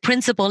apply a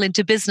principle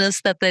into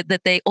business that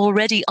they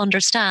already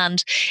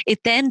understand, it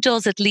then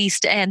does at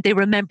least, and they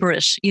remember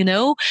it,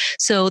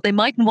 So they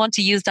mightn't want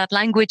to use that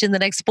language in the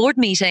next board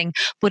meeting.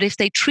 But if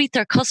they treat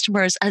their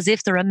customers as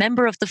if they're a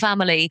member of the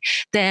family,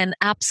 then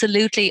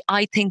absolutely,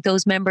 I think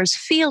those members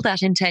feel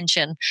that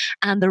intention.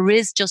 And there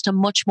is just a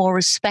much more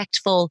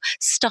respectful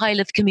style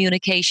of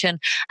communication.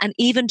 And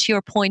even to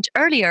your point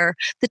earlier,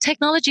 the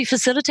technology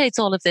facilitates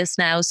all of this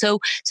now. So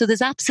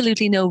there's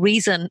absolutely no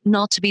reason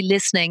not to be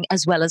listening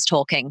as well as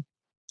talking.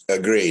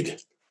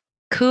 Agreed.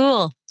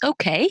 Cool.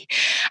 Okay.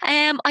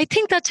 I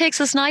think that takes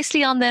us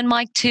nicely on then,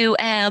 Mike, to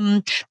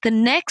the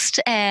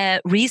next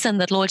reason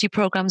that loyalty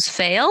programs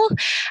fail.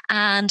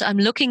 And I'm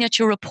looking at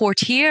your report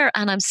here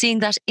and I'm seeing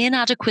that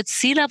inadequate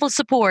C-level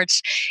support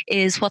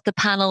is what the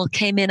panel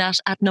came in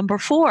at number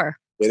 4.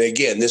 And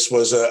again, this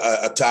was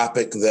a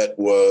topic that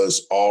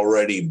was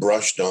already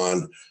brushed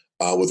on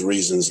with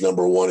reasons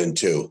number 1 and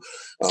 2.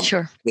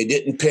 Sure. They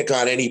didn't pick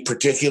on any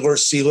particular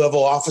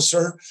C-level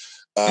officer.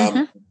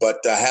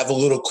 But I have a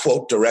little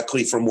quote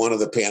directly from one of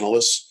the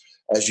panelists.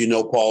 As you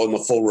know, Paul, in the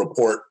full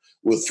report,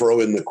 we'll throw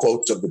in the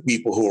quotes of the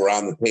people who were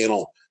on the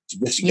panel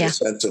just to get a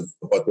sense of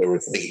what they were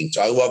thinking.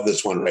 So I love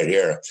this one right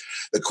here.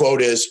 The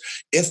quote is,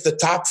 if the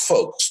top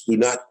folks do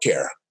not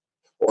care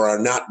or are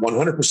not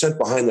 100%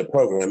 behind the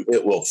program,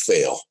 it will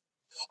fail.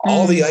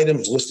 All the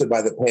items listed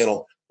by the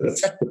panel that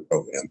affect the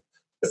program,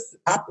 if the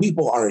top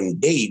people are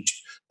engaged,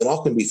 then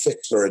all can be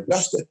fixed or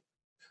adjusted.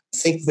 I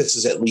think this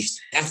is at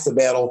least half the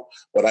battle,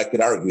 but I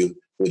could argue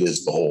it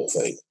is the whole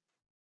thing.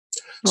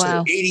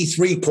 Wow. So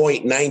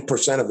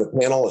 83.9% of the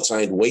panel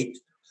assigned weight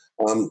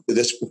to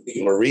this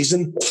particular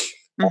reason.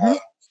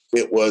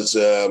 It was,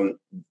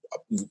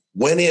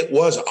 when it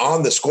was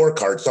on the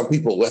scorecard, some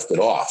people left it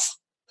off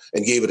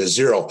and gave it a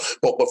 0.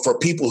 But for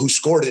people who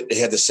scored it, it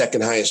had the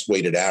second highest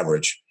weighted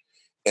average.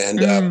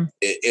 And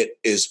it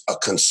is a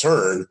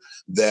concern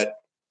that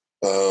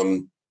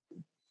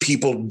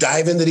people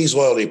dive into these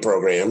loyalty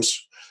programs.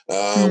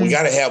 We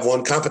got to have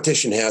one.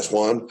 Competition has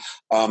one.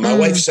 My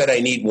wife said I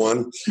need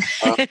one.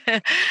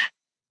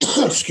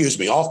 Excuse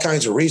me, all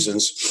kinds of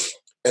reasons.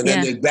 And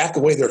then they back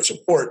away their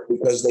support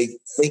because they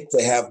think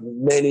they have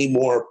many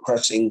more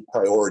pressing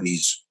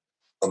priorities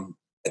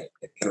at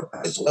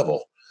enterprise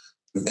level.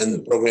 And then the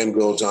program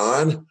goes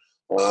on.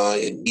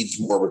 It needs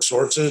more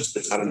resources.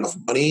 There's not enough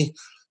money.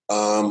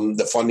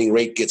 The funding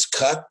rate gets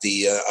cut.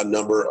 A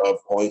number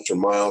of points or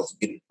miles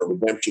for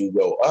redemption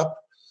go up.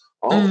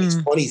 All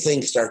these funny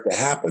things start to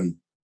happen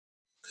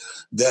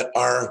that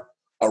are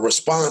a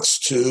response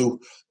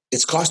to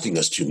it's costing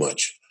us too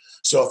much.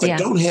 So if I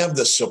don't have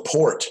the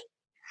support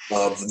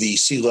of the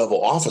C-level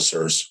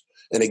officers,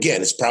 and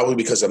again, it's probably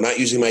because I'm not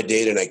using my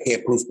data and I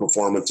can't prove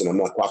performance and I'm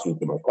not talking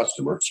to my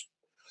customers.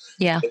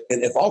 Yeah.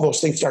 And if all those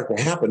things start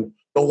to happen,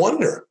 no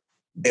wonder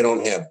they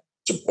don't have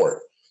support.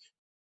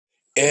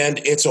 And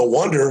it's a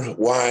wonder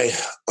why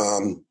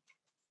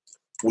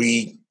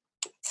we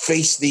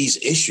face these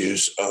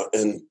issues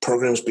and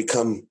programs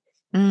become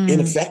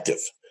ineffective.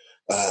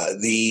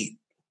 The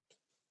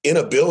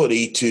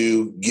inability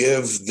to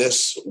give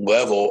this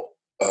level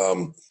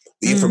the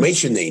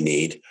information they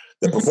need,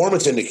 the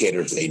performance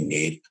indicators they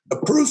need, the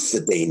proof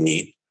that they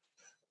need,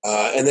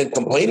 and then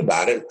complain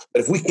about it.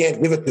 But if we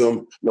can't give it to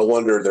them, no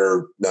wonder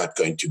they're not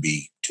going to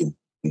be too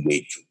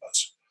engaged with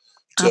us.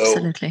 So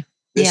absolutely.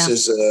 This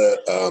is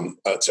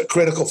it's a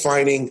critical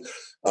finding.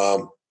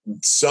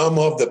 Some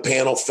of the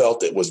panel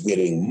felt it was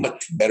getting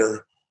much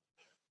better,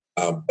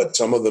 but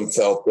some of them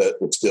felt that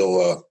it's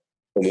still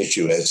an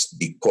issue, as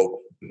the quote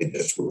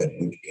just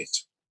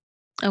indicates.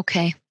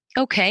 Okay.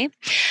 Okay.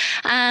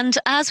 And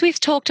as we've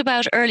talked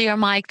about earlier,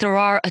 Mike, there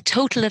are a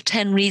total of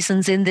 10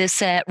 reasons in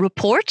this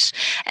report.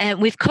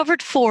 We've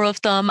covered 4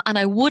 of them, and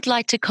I would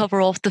like to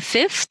cover off the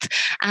 5th,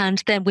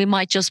 and then we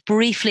might just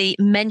briefly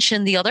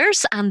mention the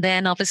others, and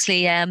then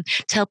obviously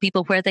tell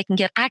people where they can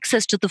get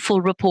access to the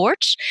full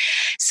report.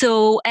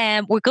 So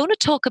we're going to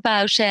talk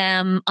about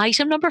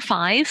item number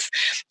 5.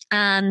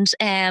 And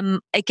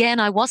again,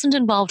 I wasn't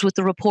involved with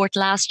the report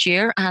last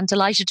year and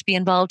delighted to be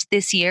involved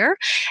this year.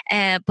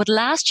 But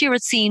last year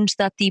it seemed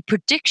that the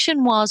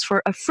prediction was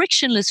for a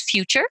frictionless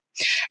future.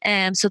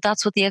 So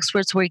that's what the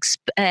experts were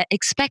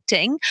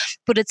expecting.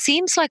 But it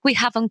seems like we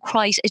haven't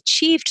quite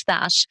achieved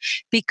that,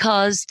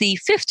 because the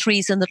 5th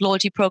reason that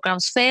loyalty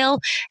programs fail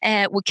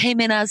came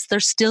in as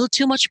there's still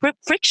too much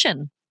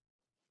friction.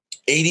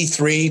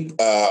 83,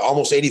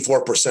 almost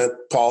 84%,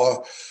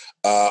 Paula,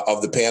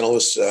 of the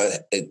panelists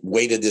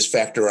weighted this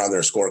factor on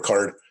their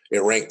scorecard.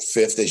 It ranked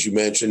 5th, as you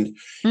mentioned.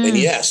 And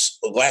yes,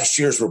 last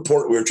year's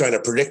report, we were trying to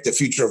predict the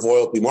future of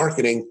loyalty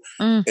marketing.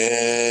 And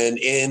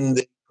in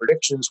the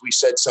predictions, we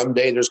said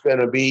someday there's going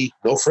to be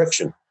no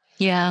friction.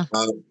 Yeah.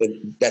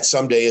 That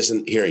someday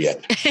isn't here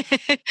yet.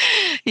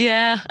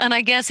 Yeah. And I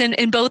guess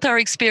in both our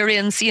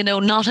experience,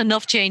 not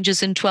enough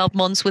changes in 12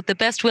 months with the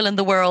best will in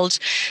the world.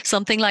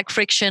 Something like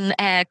friction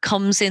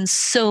comes in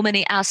so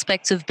many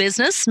aspects of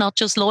business, not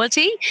just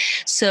loyalty.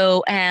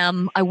 So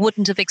I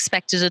wouldn't have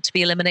expected it to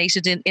be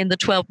eliminated in the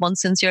 12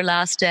 months since your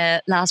last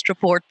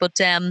report. But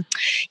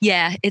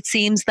yeah, it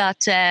seems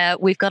that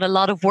we've got a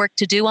lot of work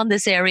to do on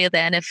this area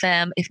then, if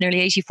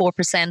nearly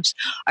 84%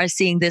 are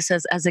seeing this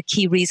as a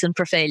key reason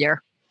for failure.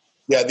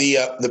 Yeah,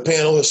 the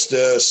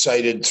panelists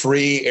cited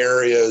 3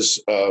 areas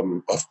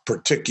of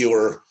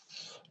particular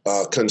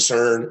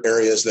concern,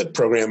 areas that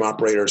program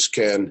operators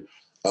can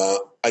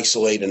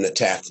isolate and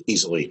attack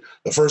easily.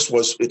 The first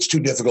was it's too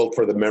difficult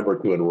for the member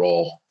to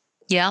enroll.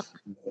 Yeah.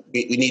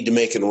 We need to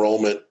make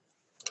enrollment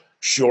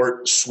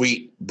short,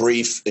 sweet,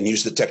 brief, and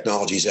use the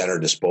technologies at our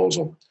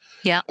disposal.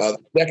 Yeah. The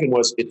second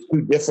was it's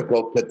too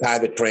difficult to tie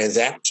the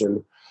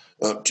transaction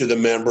to the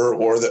member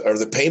or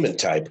the payment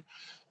type.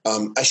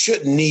 I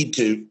shouldn't need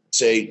to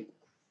say,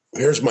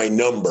 here's my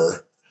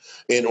number,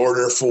 in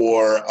order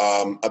for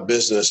a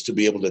business to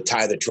be able to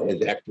tie the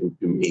transaction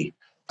to me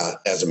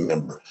as a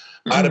member.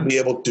 I ought to be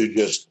able to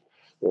just,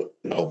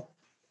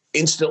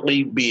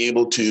 instantly be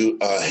able to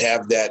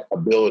have that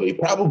ability,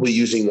 probably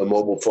using the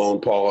mobile phone,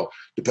 Paula,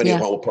 depending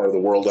on what part of the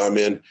world I'm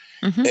in.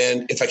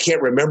 And if I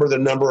can't remember the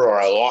number or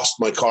I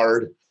lost my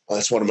card,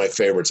 that's one of my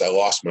favorites. I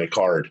lost my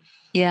card.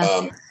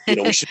 Yeah.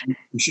 We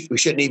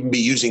shouldn't even be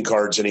using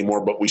cards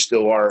anymore, but we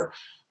still are.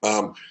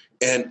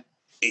 And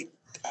I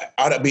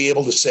ought to be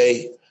able to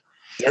say,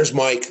 there's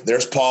Mike,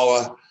 there's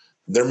Paula,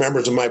 they're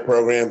members of my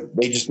program.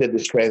 They just did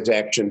this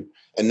transaction,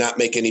 and not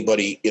make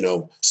anybody,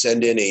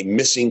 send in a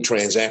missing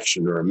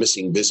transaction or a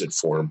missing visit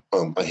form.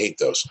 I hate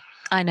those.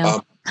 I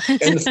know.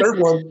 And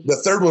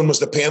the third one was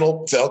the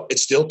panel felt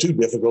it's still too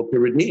difficult to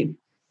redeem.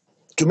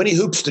 Too many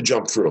hoops to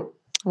jump through.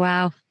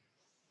 Wow.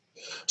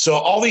 So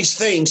all these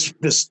things,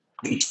 these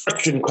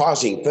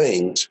friction-causing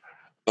things,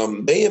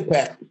 they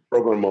impact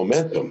program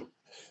momentum,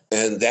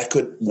 and that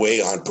could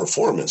weigh on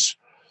performance.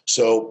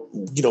 So,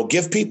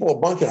 give people a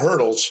bunch of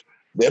hurdles.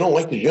 They don't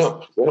like to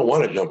jump. They don't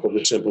want to jump. They'll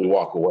just simply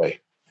walk away.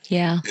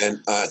 Yeah.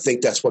 And I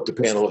think that's what the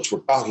panelists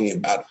were talking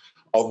about.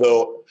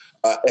 Although,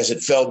 as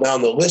it fell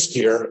down the list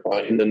here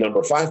in the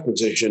number 5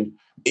 position,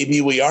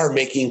 maybe we are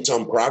making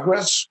some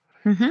progress,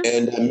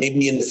 and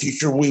maybe in the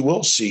future we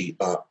will see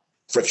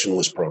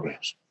frictionless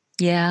programs.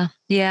 Yeah,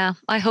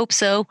 I hope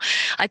so.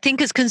 I think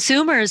as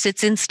consumers,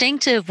 it's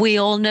instinctive. We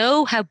all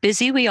know how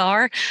busy we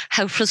are,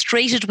 how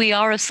frustrated we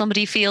are if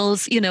somebody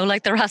feels,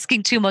 like they're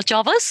asking too much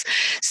of us.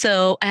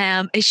 So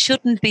it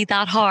shouldn't be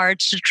that hard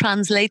to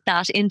translate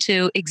that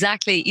into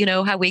exactly,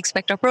 how we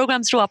expect our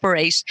programs to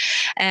operate.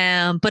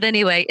 But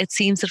anyway, it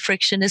seems that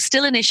friction is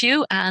still an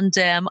issue, and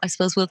I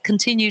suppose we'll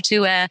continue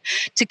to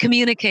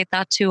communicate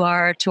that to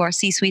our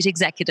C-suite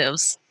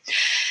executives.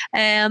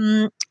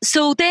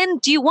 So then,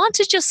 do you want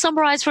to just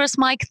summarize for us,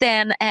 Mike,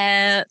 then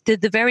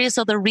the various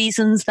other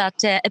reasons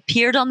that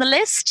appeared on the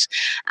list?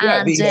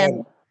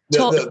 The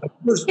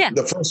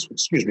first,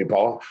 excuse me,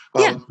 Paul.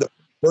 The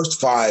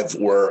first 5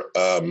 were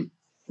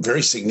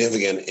very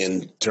significant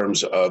in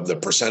terms of the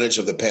percentage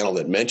of the panel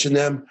that mentioned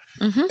them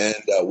and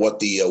what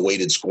the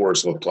weighted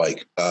scores looked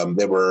like.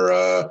 They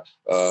were,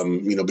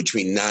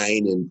 between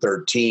 9 and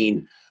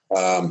 13.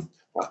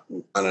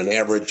 On an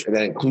average, and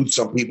that includes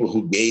some people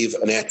who gave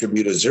an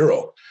attribute a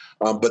 0.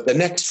 But the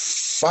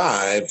next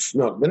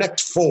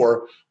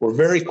 4 were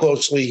very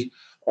closely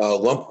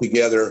lumped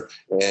together,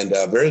 and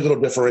very little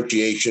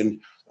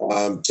differentiation.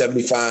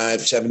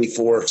 75,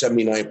 74,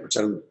 79%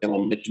 of the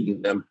panel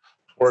mentioning them.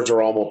 Scores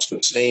are almost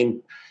the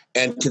same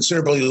and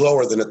considerably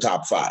lower than the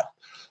top 5.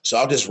 So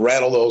I'll just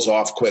rattle those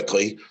off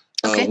quickly.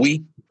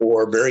 Weak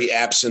or very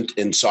absent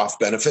in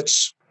soft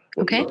benefits.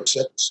 Number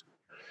 6.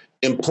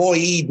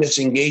 Employee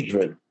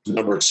disengagement,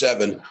 number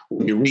 7.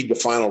 When you read the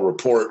final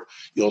report,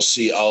 you'll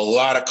see a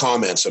lot of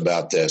comments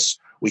about this.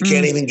 We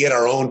can't even get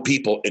our own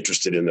people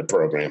interested in the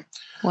program.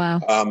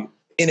 Wow.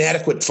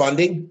 Inadequate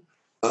funding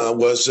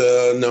was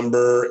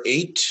number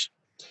 8.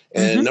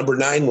 And number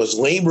 9 was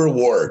lame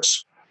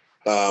rewards.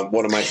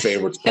 One of my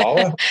favorites,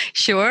 Paula.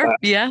 Sure.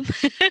 Yeah.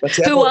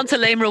 Who wants a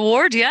lame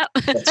reward? Yeah.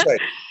 That's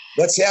right.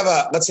 Let's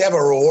have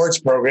a rewards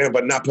program,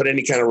 but not put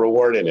any kind of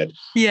reward in it.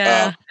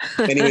 Yeah.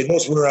 Anyway,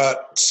 those were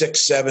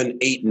 6, 7,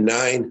 8, and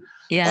 9.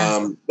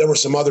 Yeah. There were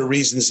some other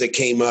reasons that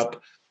came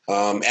up: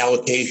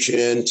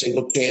 allocation,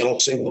 single channel,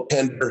 single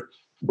tender,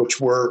 which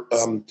were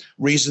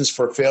reasons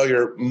for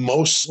failure,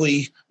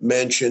 mostly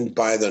mentioned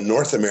by the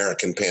North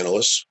American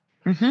panelists,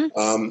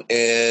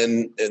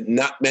 and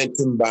not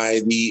mentioned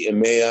by the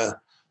EMEA,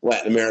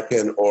 Latin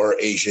American, or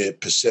Asia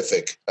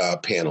Pacific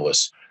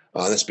panelists.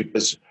 That's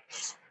because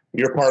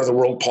your part of the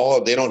world,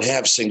 Paula, they don't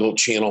have single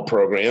channel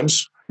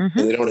programs, and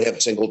they don't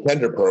have single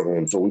tender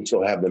programs, but we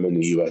still have them in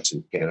the U.S.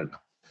 and Canada.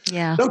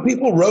 Yeah. Some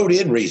people wrote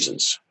in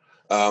reasons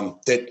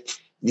that,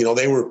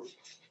 they were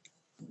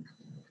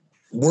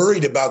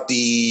worried about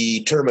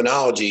the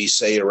terminology,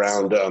 say,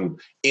 around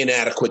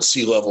inadequate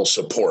C-level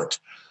support.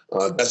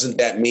 Doesn't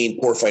that mean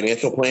poor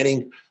financial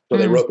planning? So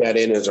they wrote that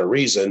in as a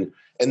reason.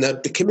 And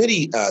the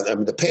committee,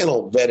 the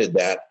panel vetted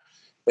that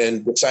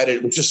and decided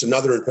it was just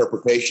another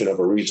interpretation of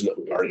a reason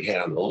that we already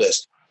had on the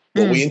list.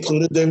 But we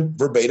included the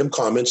verbatim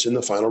comments in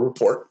the final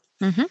report.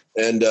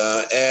 And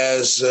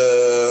as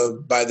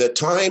by the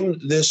time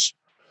this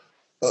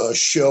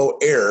show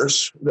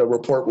airs, the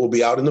report will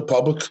be out in the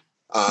public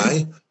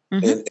eye,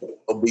 and it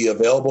will be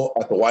available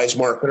at the Wise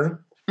Marketer.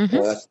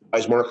 That's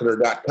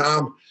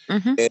wisemarketer.com.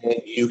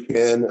 And you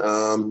can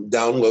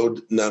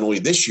download not only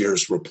this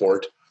year's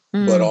report,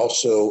 but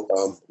also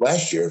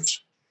last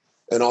year's.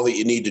 And all that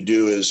you need to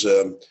do is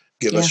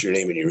give us your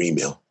name and your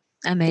email.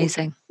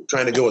 Amazing. We're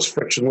trying to go as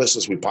frictionless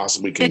as we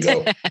possibly can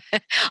go.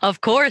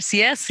 Of course.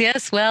 Yes.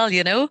 Well,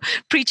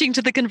 preaching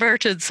to the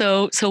converted.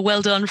 So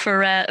well done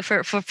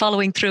for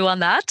following through on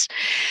that.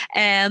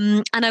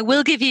 And I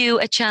will give you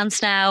a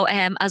chance now,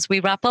 as we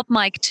wrap up,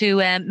 Mike,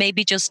 to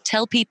maybe just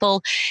tell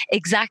people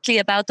exactly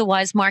about the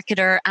Wise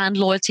Marketer and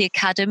Loyalty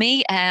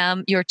Academy,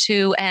 your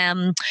two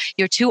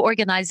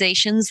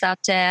organizations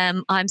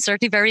that I'm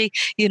certainly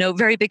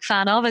very big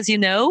fan of, as you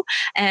know.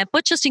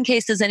 But just in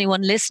case there's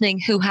anyone listening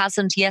who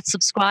hasn't yet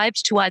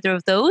subscribed to either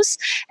of those,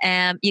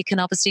 you can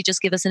obviously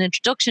just give us an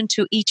introduction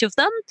to each of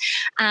them.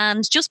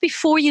 And just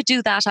before you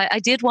do that, I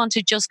did want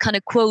to just kind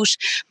of quote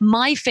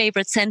my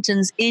favorite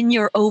sentence in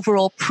your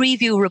overall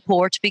preview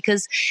report,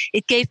 because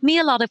it gave me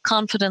a lot of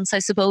confidence, I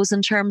suppose,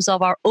 in terms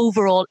of our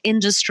overall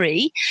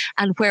industry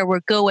and where we're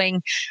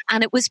going.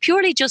 And it was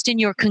purely just in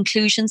your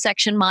conclusion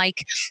section,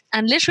 Mike.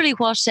 And literally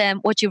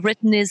what you've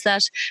written is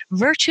that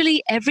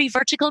virtually every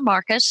vertical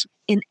market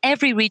in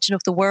every region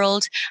of the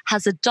world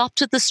has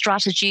adopted the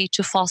strategy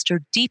to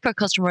foster deeper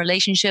customer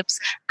relationships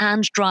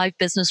and drive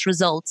business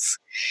results.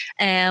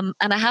 And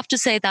I have to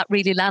say that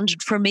really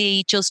landed for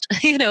me, just,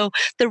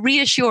 the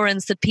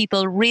reassurance that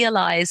people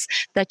realize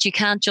that you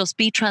can't just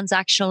be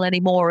transactional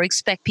anymore or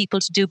expect people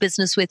to do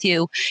business with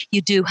you.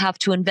 You do have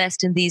to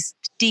invest in these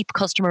deep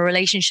customer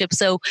relationships.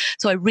 So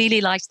I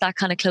really liked that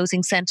kind of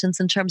closing sentence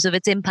in terms of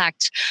its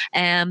impact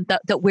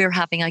that we're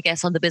having, I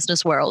guess, on the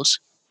business world.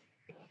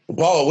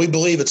 Paula, we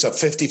believe it's a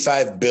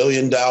 $55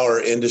 billion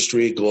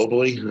industry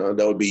globally.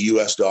 That would be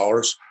US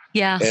dollars.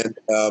 Yeah. And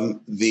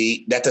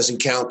that doesn't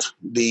count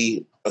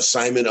the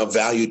assignment of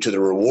value to the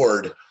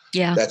reward.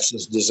 Yeah. That's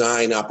just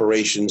design,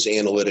 operations,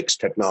 analytics,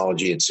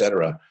 technology, et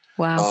cetera.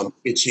 Wow.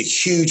 It's a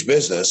huge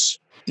business.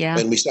 Yeah.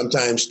 And we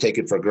sometimes take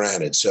it for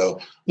granted. So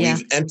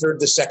we've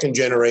entered the second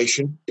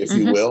generation, if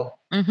you will.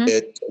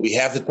 We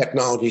have the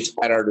technologies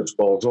at our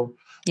disposal.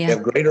 We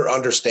have greater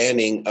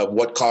understanding of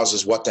what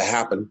causes what to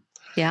happen.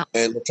 Yeah.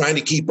 And we're trying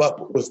to keep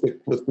up with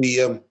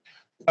the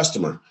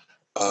customer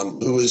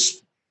who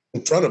is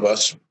in front of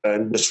us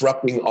and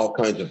disrupting all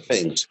kinds of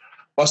things.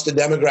 Plus, the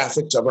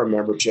demographics of our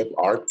membership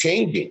are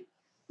changing.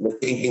 They're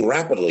changing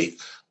rapidly,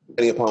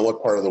 depending upon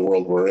what part of the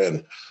world we're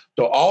in.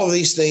 So all of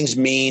these things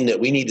mean that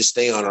we need to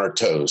stay on our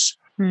toes.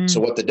 So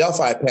what the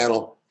Delphi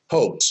panel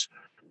hopes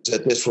is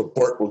that this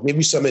report will give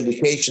you some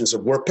indications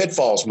of where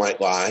pitfalls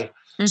might lie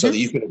so that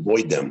you can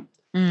avoid them.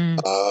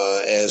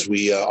 As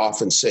we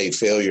often say,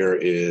 failure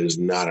is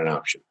not an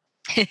option.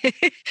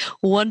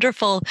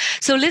 Wonderful.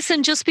 So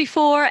listen, just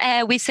before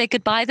we say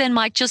goodbye then,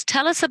 Mike, just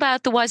tell us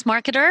about the Wise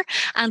Marketer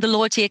and the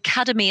Loyalty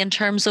Academy in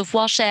terms of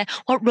what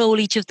role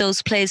each of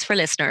those plays for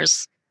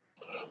listeners.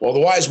 Well, the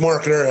Wise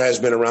Marketer has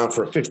been around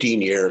for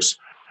 15 years.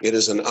 It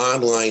is an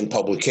online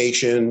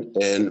publication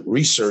and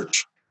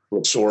research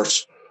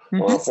source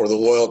for the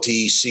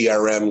loyalty,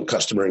 CRM,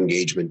 customer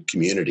engagement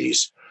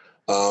communities.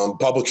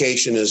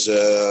 Publication is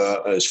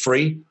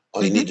free.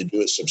 All you need to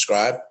do is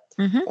subscribe.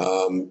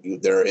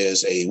 There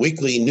is a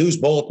weekly news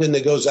bulletin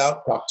that goes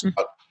out, talks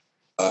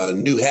about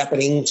new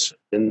happenings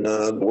in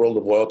the world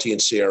of loyalty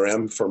and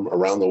CRM from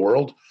around the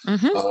world.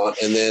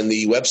 And then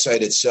the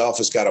website itself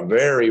has got a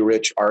very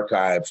rich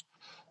archive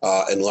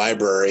and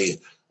library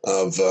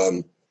of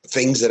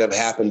things that have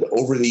happened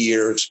over the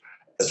years,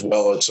 as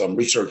well as some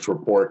research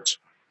reports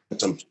and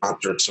some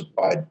sponsored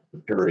supplied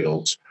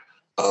materials.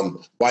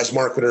 Wise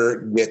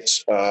Marketer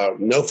gets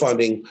no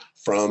funding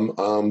from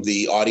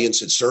the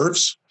audience it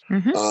serves.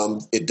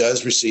 It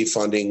does receive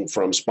funding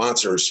from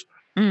sponsors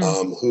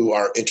who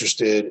are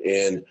interested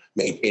in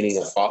maintaining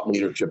a thought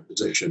leadership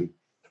position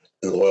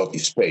in the loyalty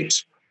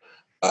space.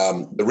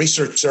 The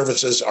research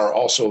services are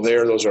also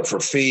there. Those are for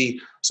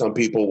fee. Some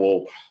people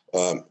will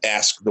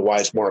ask the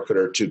Wise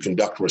Marketer to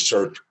conduct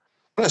research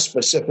on a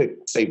specific,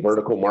 say,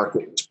 vertical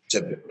market,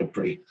 specific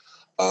country,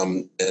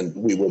 and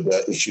we would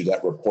issue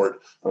that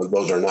report.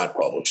 Those are not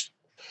published.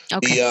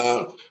 Okay.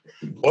 The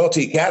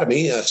Loyalty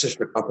Academy, a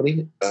sister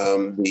company,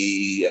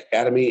 the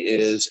Academy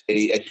is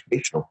an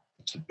educational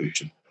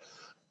institution.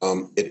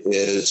 It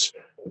is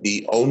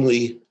the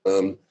only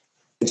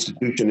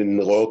institution in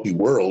the loyalty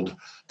world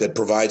that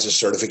provides a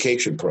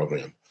certification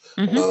program.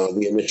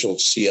 The initial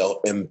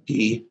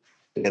CLMP,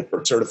 and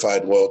for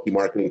Certified Loyalty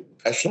Marketing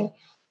Professional,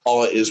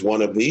 Paula is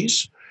one of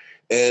these.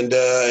 And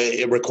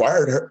it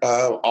required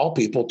all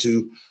people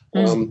to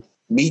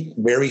meet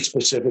very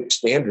specific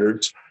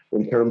standards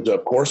in terms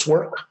of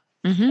coursework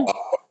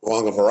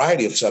along a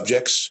variety of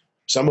subjects,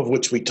 some of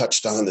which we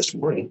touched on this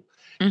morning,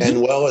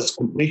 and well as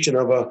completion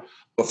of a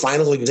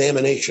final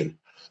examination.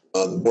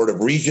 The Board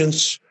of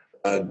Regents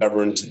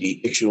governs the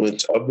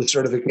issuance of the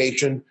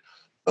certification.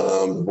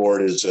 The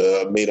board is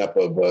made up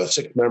of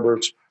 6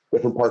 members,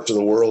 different parts of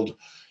the world,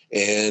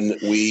 and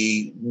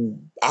we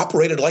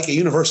operated like a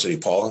university,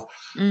 Paula.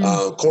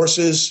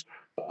 Courses,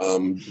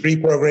 degree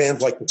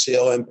programs like the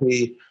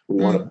CLMP.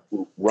 We want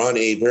to run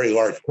a very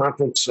large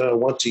conference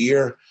once a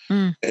year,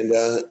 and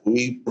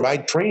we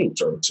provide training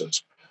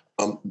services.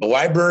 The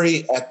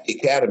library at the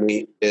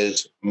Academy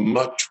is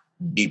much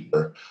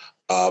deeper,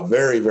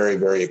 very, very,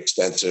 very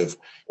extensive,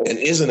 and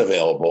isn't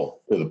available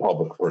to the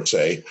public per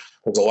se,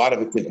 because a lot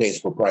of it contains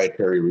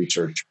proprietary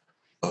research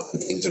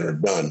and things that are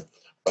done.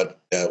 But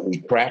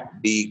we track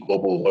the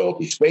global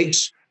loyalty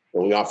space,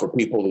 and we offer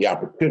people the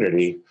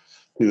opportunity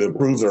to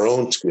improve their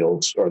own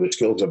skills or the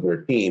skills of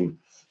their team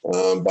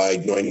by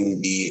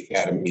joining the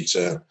Academy's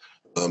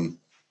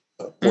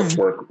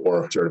coursework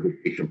or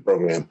certification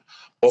program.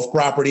 Both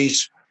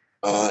properties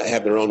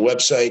have their own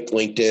website,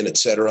 LinkedIn, et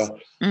cetera.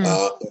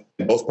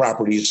 Both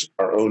properties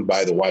are owned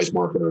by the Wise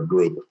Marketer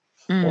Group,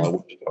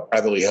 which is a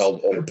privately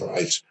held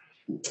enterprise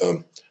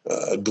with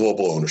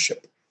global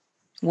ownership.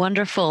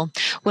 Wonderful.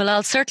 Well,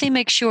 I'll certainly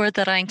make sure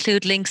that I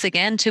include links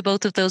again to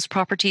both of those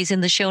properties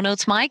in the show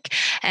notes, Mike,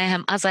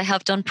 as I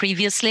have done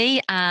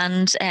previously.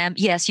 And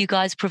yes, you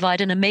guys provide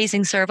an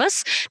amazing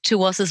service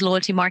to us as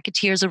loyalty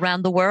marketeers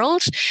around the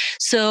world.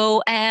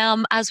 So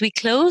as we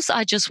close,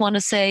 I just want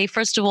to say,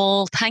 first of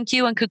all, thank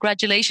you and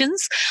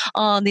congratulations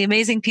on the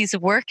amazing piece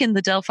of work in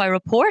the Delphi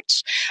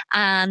report.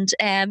 And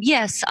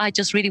yes, I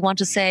just really want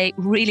to say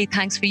really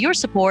thanks for your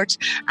support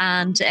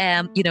and,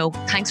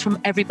 thanks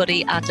from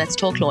everybody at Let's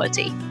Talk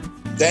Loyalty.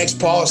 Thanks,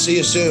 Paula. See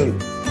you soon.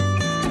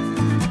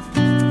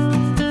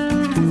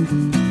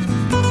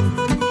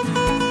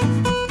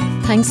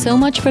 Thanks so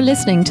much for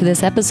listening to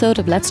this episode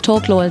of Let's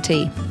Talk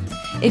Loyalty.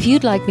 If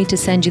you'd like me to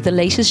send you the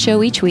latest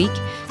show each week,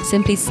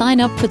 simply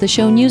sign up for the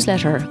show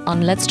newsletter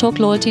on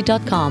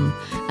letstalkloyalty.com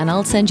and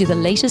I'll send you the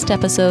latest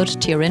episode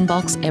to your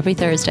inbox every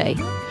Thursday.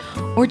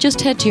 Or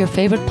just head to your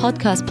favorite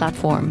podcast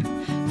platform,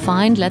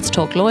 find Let's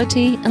Talk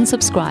Loyalty and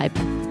subscribe.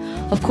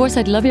 Of course,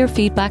 I'd love your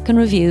feedback and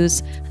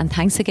reviews, and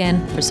thanks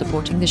again for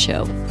supporting the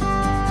show.